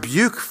 There's a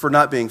rebuke for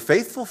not being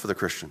faithful for the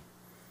Christian.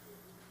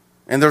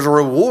 And there's a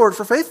reward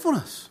for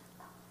faithfulness.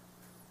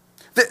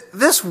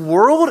 This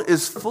world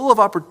is full of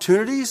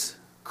opportunities,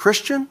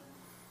 Christian,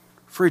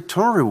 for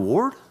eternal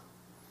reward?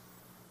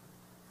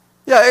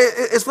 Yeah,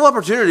 it's full of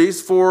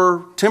opportunities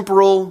for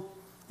temporal,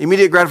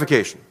 immediate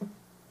gratification.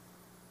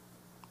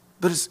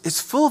 But it's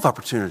full of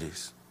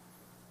opportunities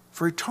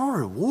for eternal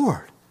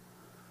reward.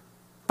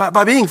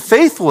 By being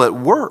faithful at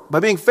work, by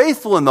being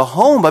faithful in the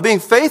home, by being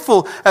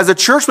faithful as a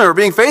church member,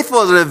 being faithful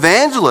as an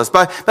evangelist,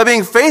 by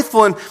being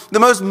faithful in the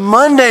most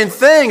mundane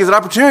thing is an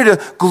opportunity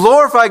to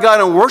glorify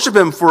God and worship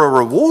Him for a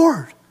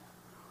reward.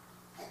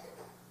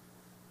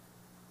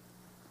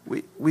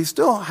 We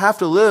still have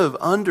to live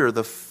under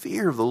the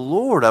fear of the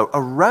Lord,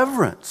 a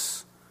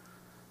reverence.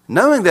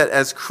 Knowing that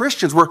as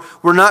Christians,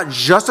 we're not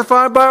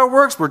justified by our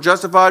works, we're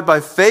justified by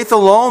faith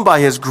alone,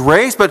 by His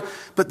grace, but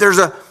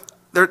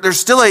there's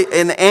still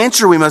an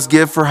answer we must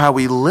give for how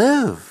we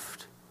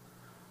lived.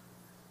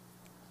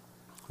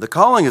 The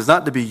calling is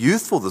not to be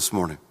youthful this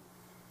morning.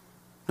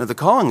 No, the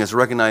calling is to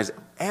recognize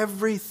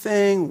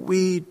everything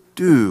we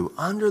do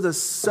under the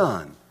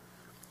sun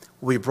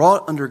will be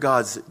brought under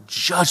God's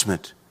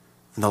judgment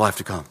in the life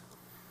to come.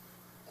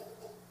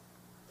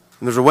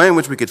 And there's a way in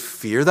which we could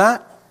fear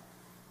that,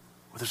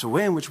 but there's a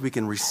way in which we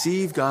can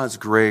receive God's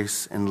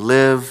grace and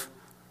live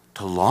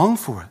to long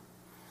for it.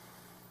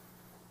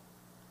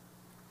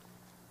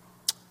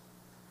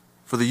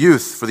 For the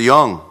youth, for the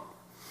young,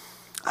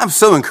 I'm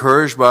so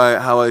encouraged by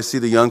how I see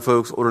the young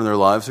folks ordering their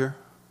lives here.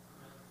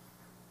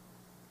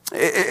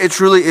 It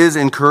truly is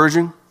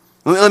encouraging.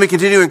 Let me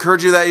continue to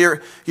encourage you that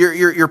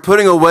you're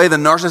putting away the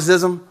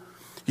narcissism.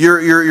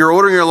 You're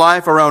ordering your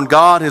life around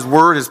God, His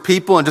Word, His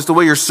people, and just the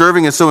way you're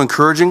serving is so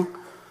encouraging.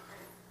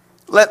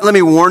 Let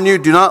me warn you,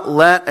 do not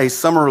let a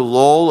summer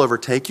lull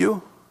overtake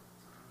you.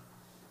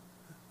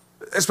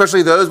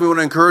 Especially those we want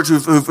to encourage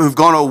who've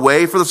gone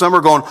away for the summer,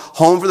 gone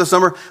home for the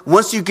summer.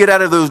 Once you get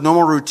out of those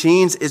normal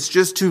routines, it's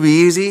just too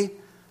easy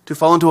to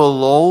fall into a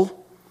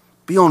lull.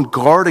 Be on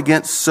guard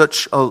against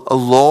such a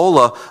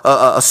lull,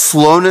 a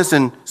slowness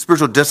in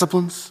spiritual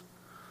disciplines.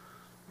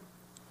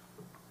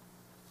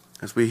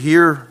 As we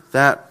hear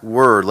that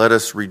word, let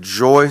us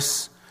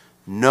rejoice,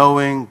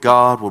 knowing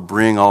God will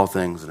bring all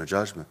things into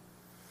judgment.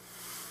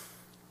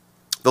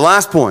 The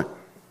last point,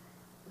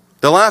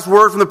 the last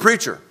word from the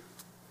preacher.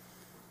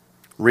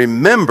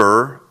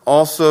 Remember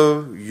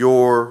also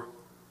your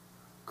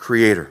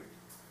Creator.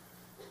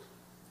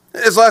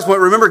 This last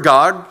point, remember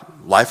God,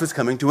 life is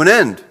coming to an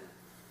end.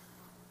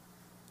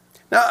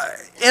 Now,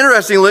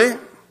 interestingly,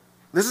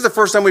 this is the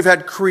first time we've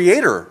had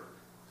Creator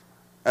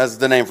as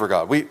the name for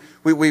God.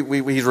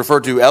 He's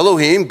referred to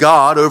Elohim,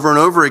 God, over and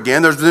over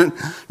again. There's been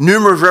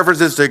numerous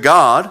references to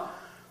God.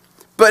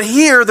 But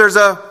here, there's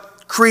a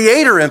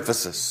Creator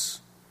emphasis.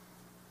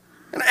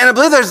 And I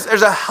believe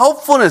there's a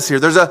helpfulness here.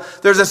 There's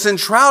a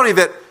centrality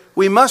that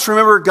we must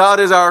remember God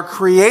is our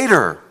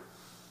Creator.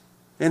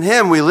 In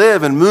Him we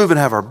live and move and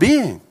have our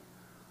being.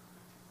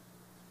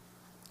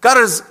 God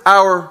is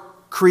our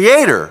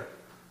Creator.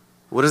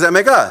 What does that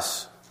make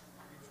us?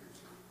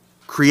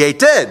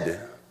 Created.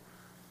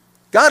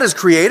 God is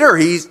Creator.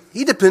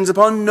 He depends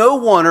upon no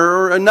one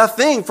or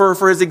nothing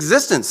for His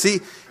existence. He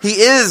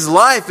is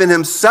life in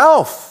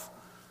Himself.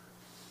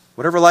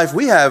 Whatever life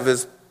we have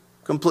is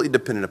completely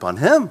dependent upon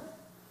Him.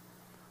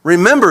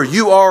 Remember,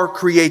 you are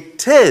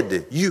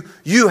created.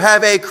 You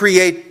have a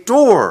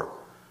Creator.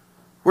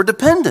 We're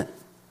dependent.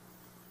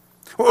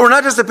 We're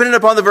not just dependent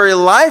upon the very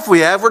life we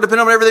have, we're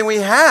dependent on everything we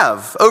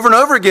have. Over and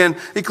over again,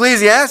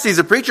 Ecclesiastes,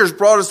 the preachers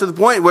brought us to the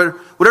point where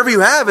whatever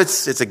you have,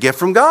 it's a gift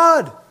from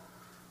God.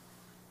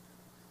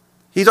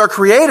 He's our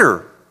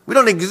Creator. We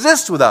don't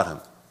exist without Him.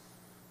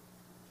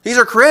 He's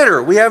our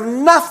Creator. We have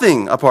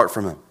nothing apart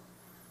from Him.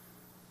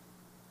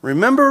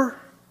 Remember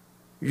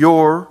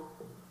your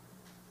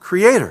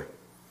Creator.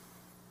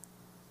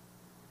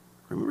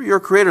 Remember your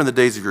Creator in the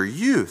days of your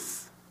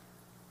youth.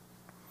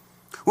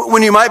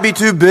 When you might be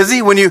too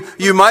busy, when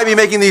you might be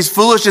making these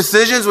foolish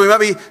decisions, when you might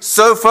be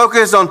so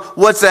focused on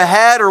what's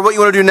ahead or what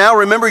you want to do now,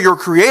 remember your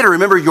Creator.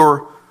 Remember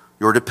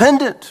you're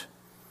dependent.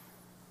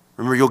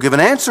 Remember you'll give an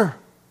answer.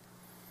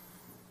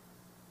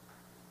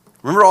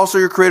 Remember also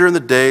your Creator in the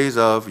days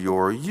of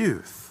your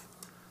youth.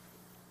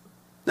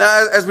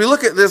 Now, as we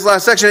look at this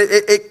last section,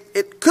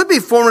 it could be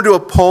formed into a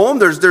poem.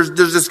 There's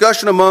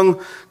discussion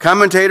among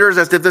commentators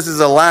as to if this is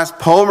a last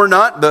poem or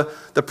not.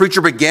 The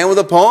preacher began with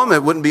a poem.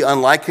 It wouldn't be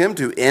unlike him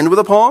to end with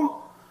a poem.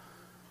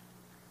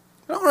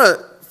 I want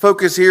to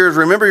focus here is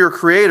remember your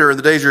Creator in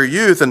the days of your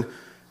youth. And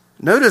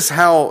notice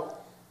how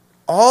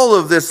all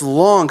of this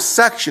long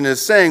section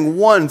is saying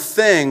one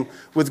thing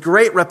with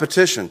great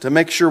repetition to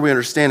make sure we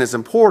understand its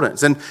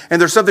importance. And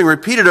there's something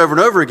repeated over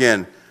and over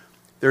again.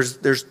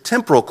 There's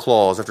temporal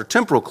clause after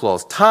temporal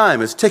clause.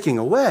 Time is ticking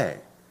away.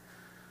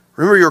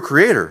 Remember your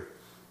Creator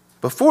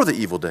before the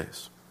evil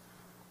days,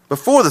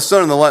 before the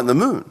sun and the light and the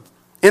moon,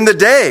 in the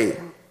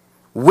day,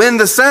 when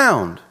the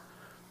sound,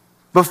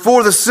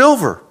 before the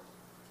silver.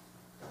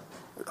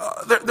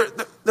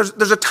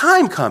 There's a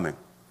time coming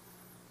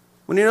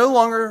when you no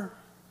longer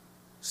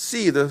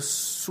see the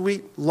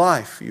sweet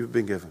life you've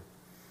been given.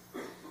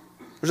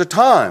 There's a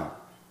time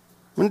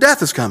when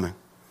death is coming.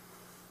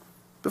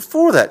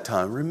 Before that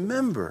time,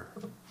 remember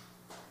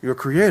your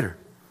Creator.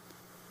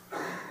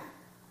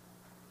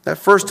 That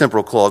first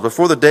temporal clause,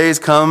 before the days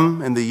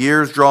come and the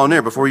years draw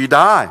near, before you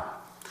die.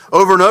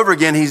 Over and over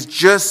again, he's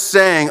just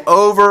saying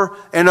over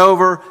and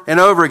over and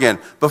over again,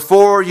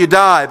 before you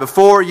die,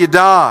 before you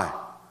die.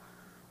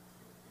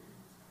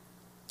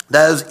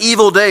 Those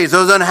evil days,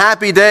 those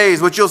unhappy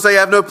days, which you'll say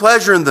have no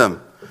pleasure in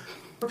them.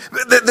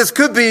 This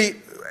could be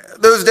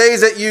those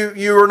days that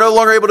you are no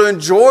longer able to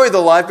enjoy the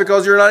life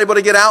because you're not able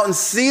to get out and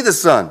see the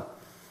sun.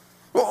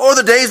 Or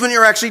the days when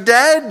you're actually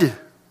dead.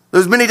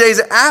 Those many days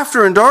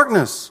after in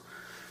darkness.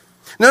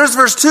 Notice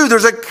verse 2,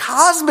 there's a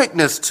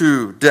cosmicness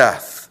to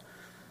death.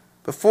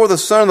 Before the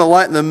sun and the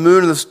light and the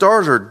moon and the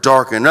stars are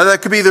darkened. Now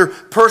that could be either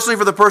personally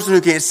for the person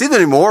who can't see them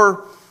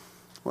anymore.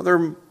 Well,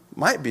 there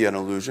might be an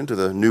allusion to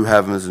the new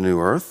heavens and new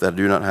earth that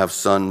do not have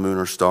sun, moon,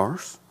 or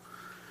stars.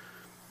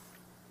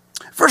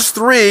 Verse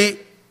 3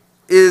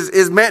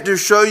 is meant to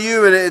show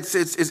you, and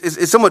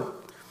it's somewhat,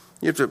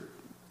 you have to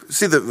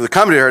see the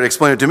commentator had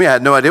explained it to me. I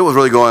had no idea what was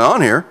really going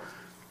on here.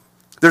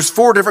 There's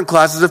 4 different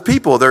classes of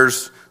people.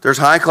 There's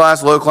high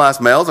class, low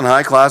class males and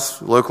high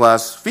class, low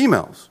class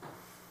females.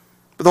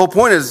 But the whole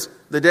point is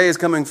the day is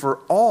coming for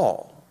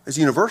all. It's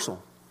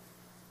universal.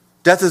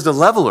 Death is the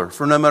leveler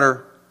for no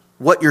matter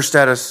what your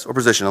status or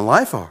position in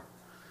life are.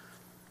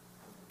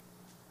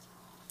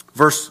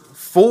 Verse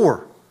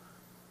 4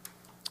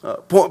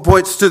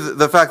 points to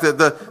the fact that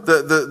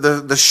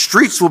the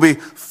streets will be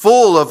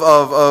full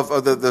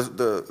of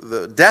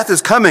the death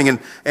is coming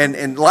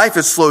and life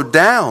is slowed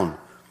down.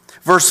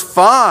 Verse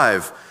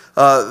 5,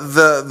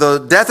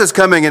 the death is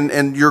coming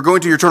and you're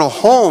going to your eternal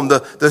home.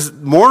 The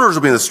mourners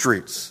will be in the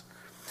streets.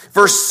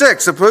 Verse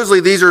 6,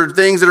 supposedly these are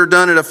things that are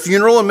done at a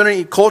funeral in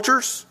many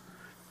cultures.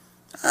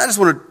 I just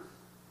want to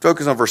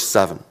focus on verse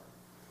 7.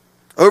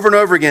 Over and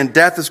over again,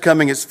 death is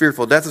coming, it's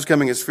fearful. Death is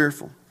coming, it's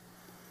fearful.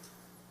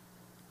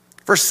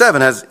 Verse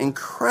 7 has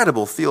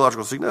incredible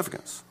theological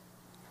significance.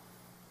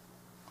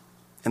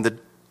 And the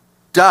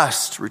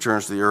dust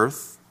returns to the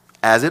earth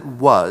as it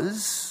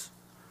was,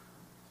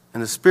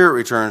 and the spirit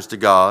returns to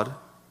God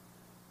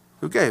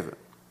who gave it.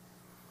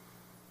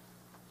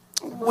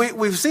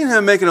 We've seen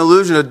him make an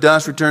allusion to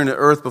dust returning to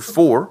earth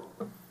before.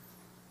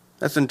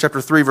 That's in chapter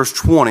 3, verse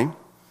 20.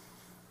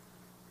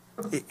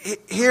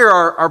 Here,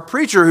 our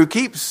preacher who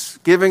keeps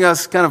giving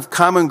us kind of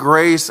common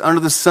grace, under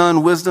the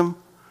sun wisdom,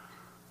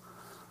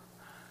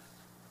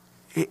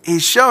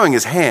 he's showing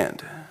his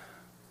hand.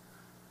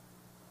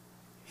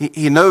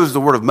 He knows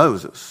the word of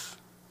Moses.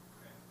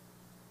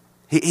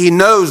 He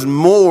knows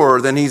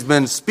more than he's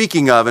been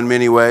speaking of in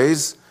many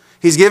ways.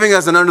 He's giving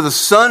us an under the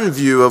sun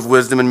view of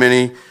wisdom in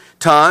many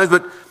times.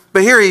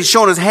 But here he's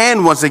showing his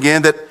hand once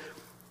again that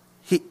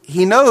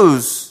he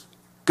knows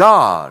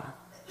God,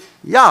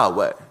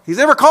 Yahweh. He's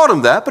never called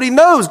him that, but he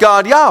knows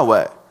God,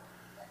 Yahweh.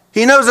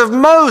 He knows of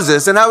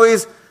Moses and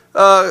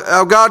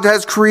how God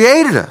has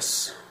created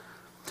us.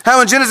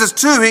 How in Genesis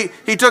 2,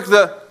 he took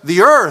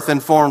the earth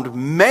and formed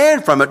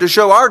man from it to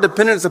show our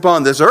dependence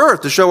upon this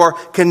earth, to show our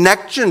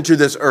connection to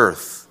this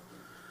earth.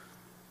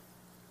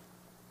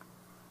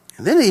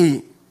 And then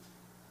he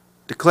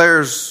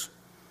declares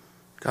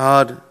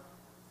God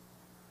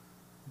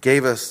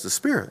gave us the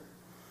Spirit.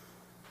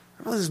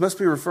 Well, this must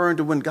be referring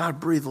to when God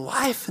breathed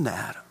life into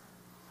Adam.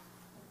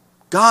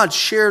 God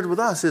shared with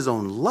us his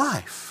own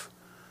life.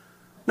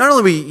 Not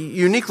only are we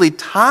uniquely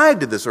tied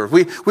to this earth,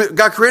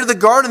 God created the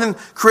garden and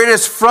then created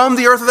us from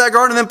the earth of that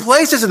garden and then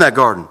placed us in that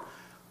garden.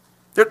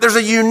 There's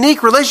a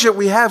unique relationship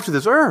we have to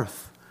this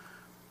earth.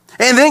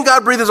 And then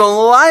God breathed his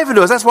own life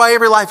into us. That's why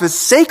every life is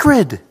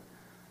sacred.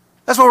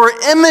 That's why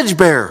we're image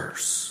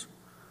bearers.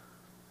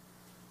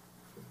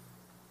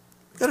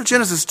 Go to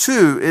Genesis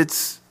 2.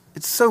 It's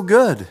so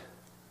good.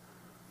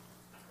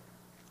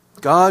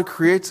 God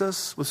creates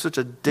us with such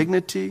a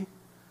dignity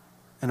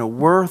and a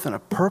worth and a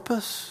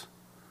purpose.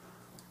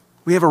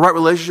 We have a right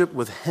relationship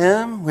with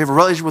him. We have a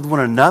relationship with one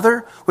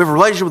another. We have a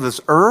relationship with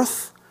this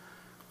earth.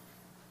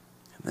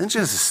 And then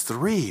Genesis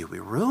 3, we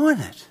ruin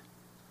it.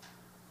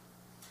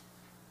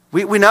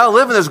 We now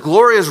live in this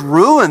glorious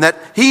ruin that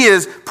he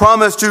is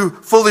promised to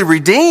fully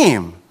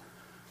redeem.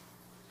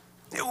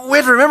 We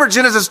have to remember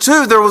Genesis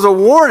 2, there was a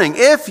warning.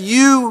 If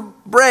you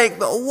break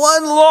the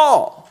one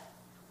law,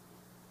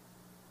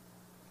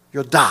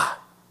 you'll die.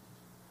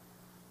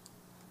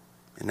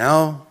 And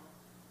now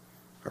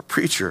our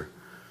preacher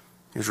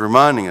is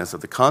reminding us of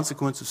the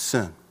consequence of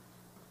sin.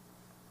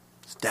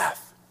 It's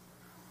death.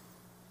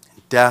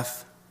 And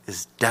death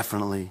is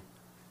definitely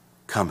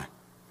coming.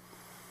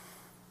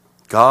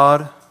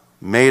 God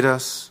made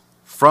us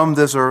from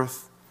this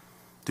earth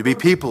to be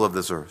people of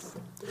this earth.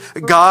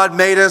 God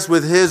made us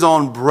with his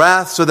own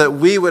breath so that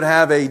we would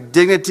have a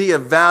dignity, a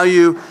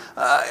value,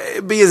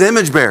 be his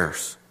image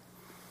bearers.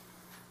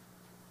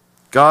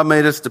 God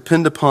made us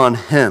depend upon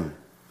him.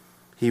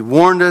 He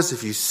warned us,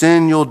 if you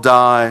sin, you'll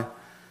die.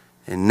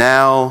 And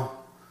now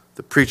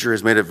the preacher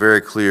has made it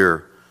very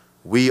clear,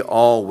 we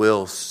all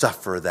will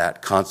suffer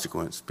that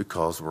consequence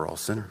because we're all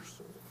sinners.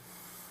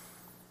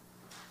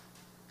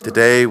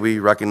 Today we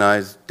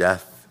recognize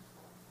death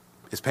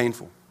is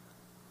painful.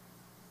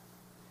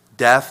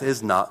 Death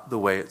is not the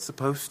way it's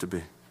supposed to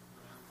be.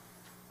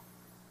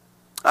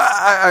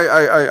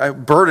 I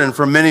burden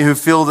for many who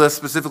feel this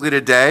specifically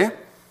today,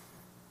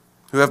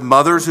 who have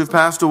mothers who've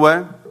passed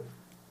away.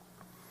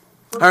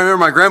 I remember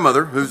my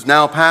grandmother, who's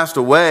now passed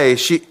away,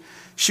 she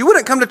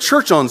wouldn't come to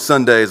church on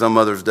Sundays on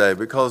Mother's Day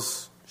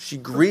because she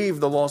grieved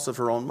the loss of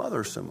her own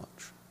mother so much.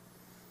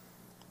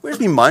 We just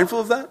be mindful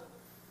of that.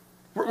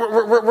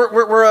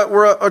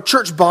 We're a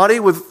church body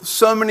with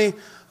so many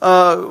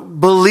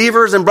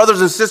believers and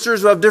brothers and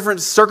sisters who have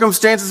different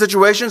circumstances,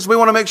 situations. We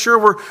want to make sure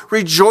we're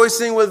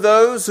rejoicing with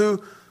those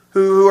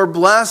who are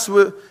blessed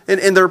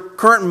in their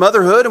current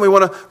motherhood, and we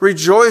want to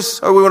rejoice,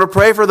 or we want to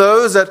pray for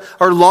those that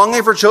are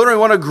longing for children. We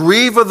want to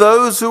grieve with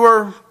those who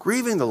are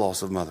grieving the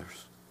loss of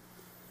mothers.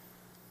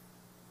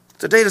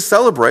 It's a day to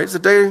celebrate. It's a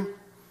day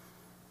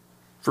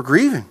for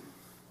grieving.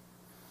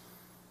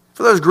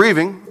 For those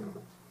grieving,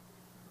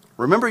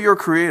 remember your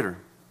Creator.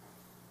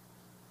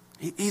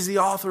 He's the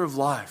author of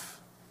life.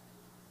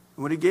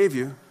 And what He gave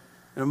you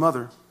in a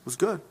mother was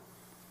good.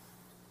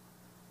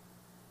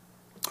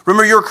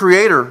 Remember your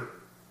Creator,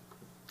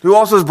 who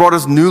also has brought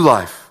us new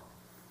life.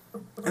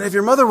 And if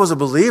your mother was a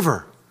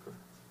believer,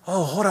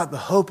 hold out the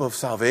hope of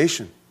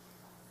salvation.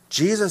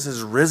 Jesus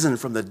is risen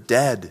from the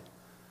dead.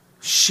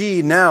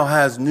 She now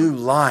has new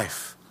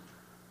life.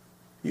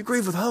 You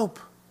grieve with hope.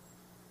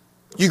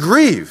 You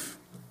grieve.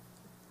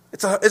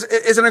 It's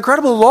an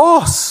incredible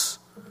loss.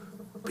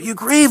 But you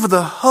grieve with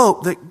the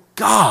hope that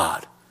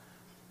God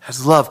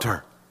has loved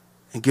her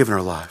and given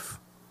her life.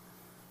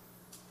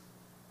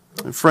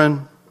 And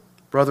friend,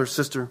 brother,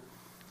 sister,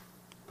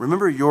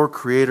 remember your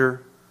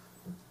Creator,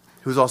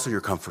 who is also your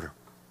comforter.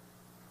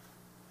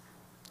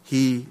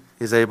 He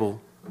is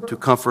able to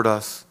comfort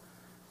us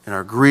in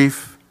our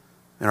grief,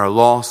 in our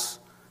loss,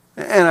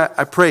 and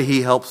I pray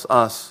He helps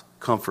us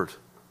comfort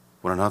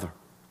one another.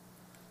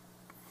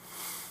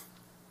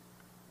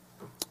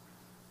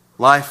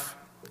 Life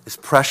is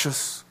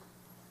precious.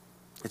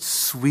 It's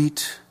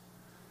sweet.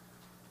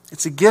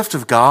 It's a gift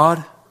of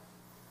God.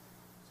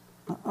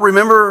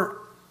 Remember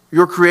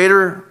your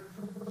Creator.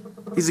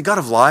 He's a God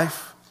of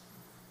life.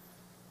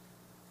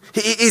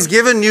 He's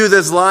given you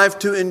this life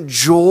to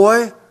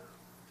enjoy,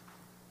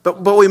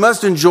 but we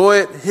must enjoy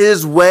it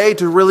His way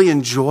to really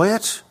enjoy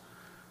it.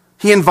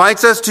 He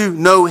invites us to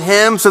know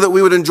Him so that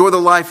we would enjoy the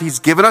life He's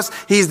given us.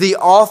 He's the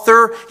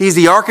author. He's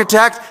the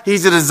architect.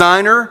 He's the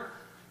designer.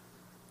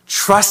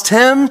 Trust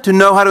Him to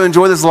know how to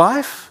enjoy this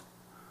life.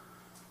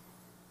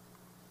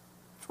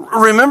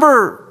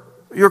 Remember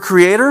your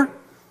Creator.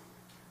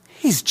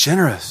 He's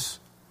generous.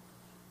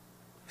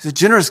 He's a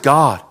generous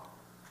God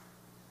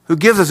who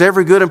gives us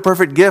every good and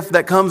perfect gift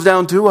that comes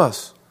down to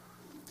us.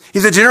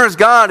 He's a generous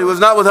God who has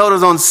not withheld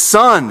His own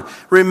Son.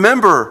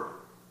 Remember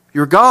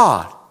your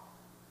God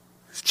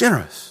who's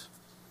generous.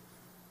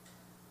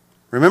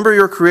 Remember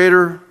your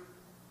Creator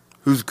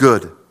who's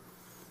good.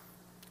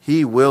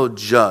 He will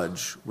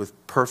judge with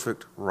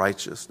perfect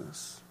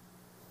righteousness.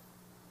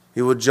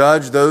 He will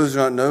judge those who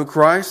do not know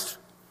Christ.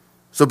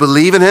 So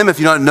believe in Him if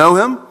you don't know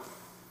Him.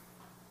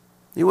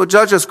 He will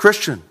judge us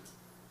Christian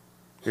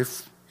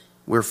if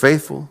we're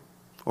faithful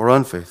or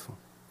unfaithful.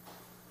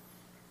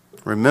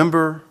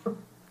 Remember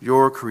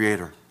your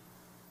Creator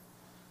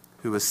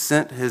who has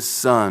sent His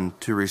Son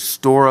to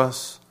restore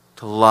us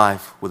to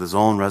life with His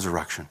own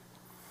resurrection.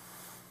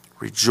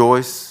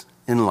 Rejoice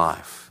in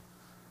life.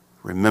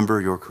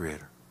 Remember your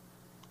Creator.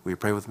 Will you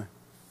pray with me?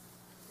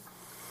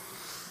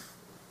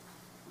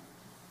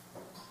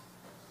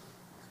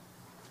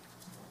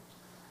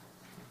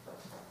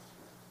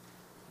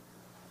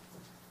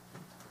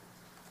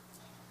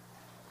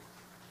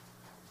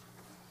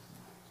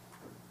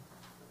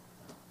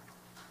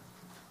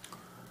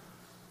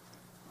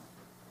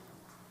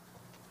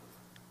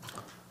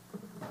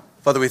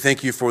 Father, we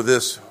thank You for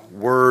this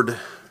word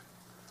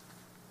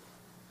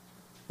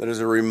that is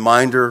a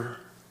reminder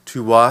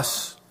to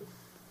us,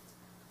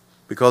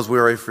 because we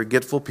are a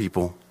forgetful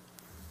people.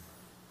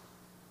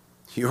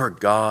 You are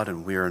God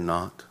and we are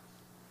not.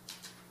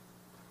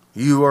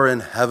 You are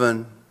in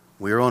heaven,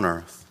 we are on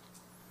earth.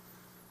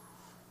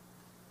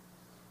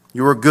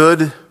 You are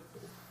good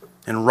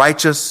and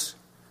righteous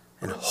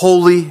and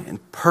holy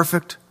and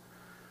perfect.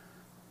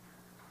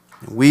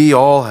 And we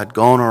all had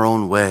gone our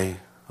own way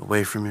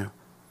away from You.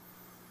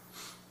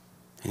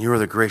 And You are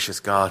the gracious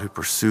God who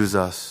pursues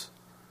us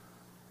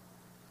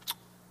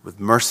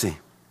with mercy.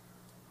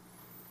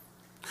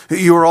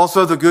 You are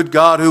also the good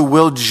God who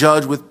will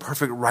judge with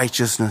perfect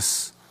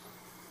righteousness.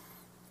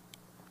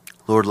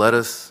 Lord, let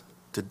us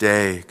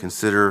today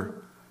consider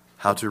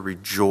how to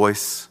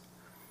rejoice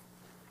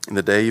in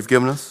the day You've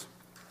given us,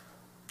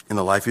 in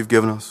the life You've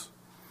given us.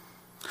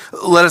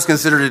 Let us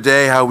consider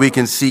today how we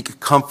can seek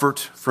comfort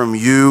from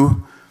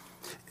You,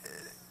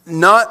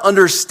 not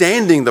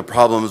understanding the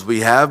problems we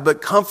have,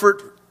 but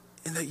comfort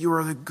in that You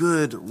are the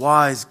good,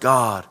 wise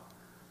God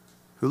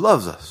who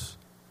loves us.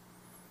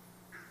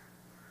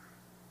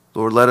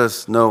 Lord, let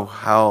us know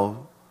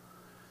how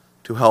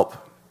to help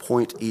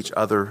point each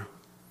other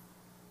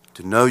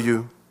to know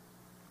You,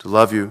 to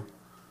love You,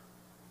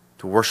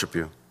 to worship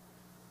You,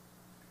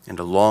 and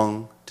to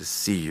long to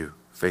see You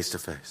face to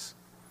face.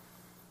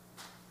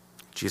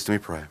 In Jesus, let me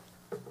pray.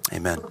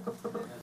 Amen.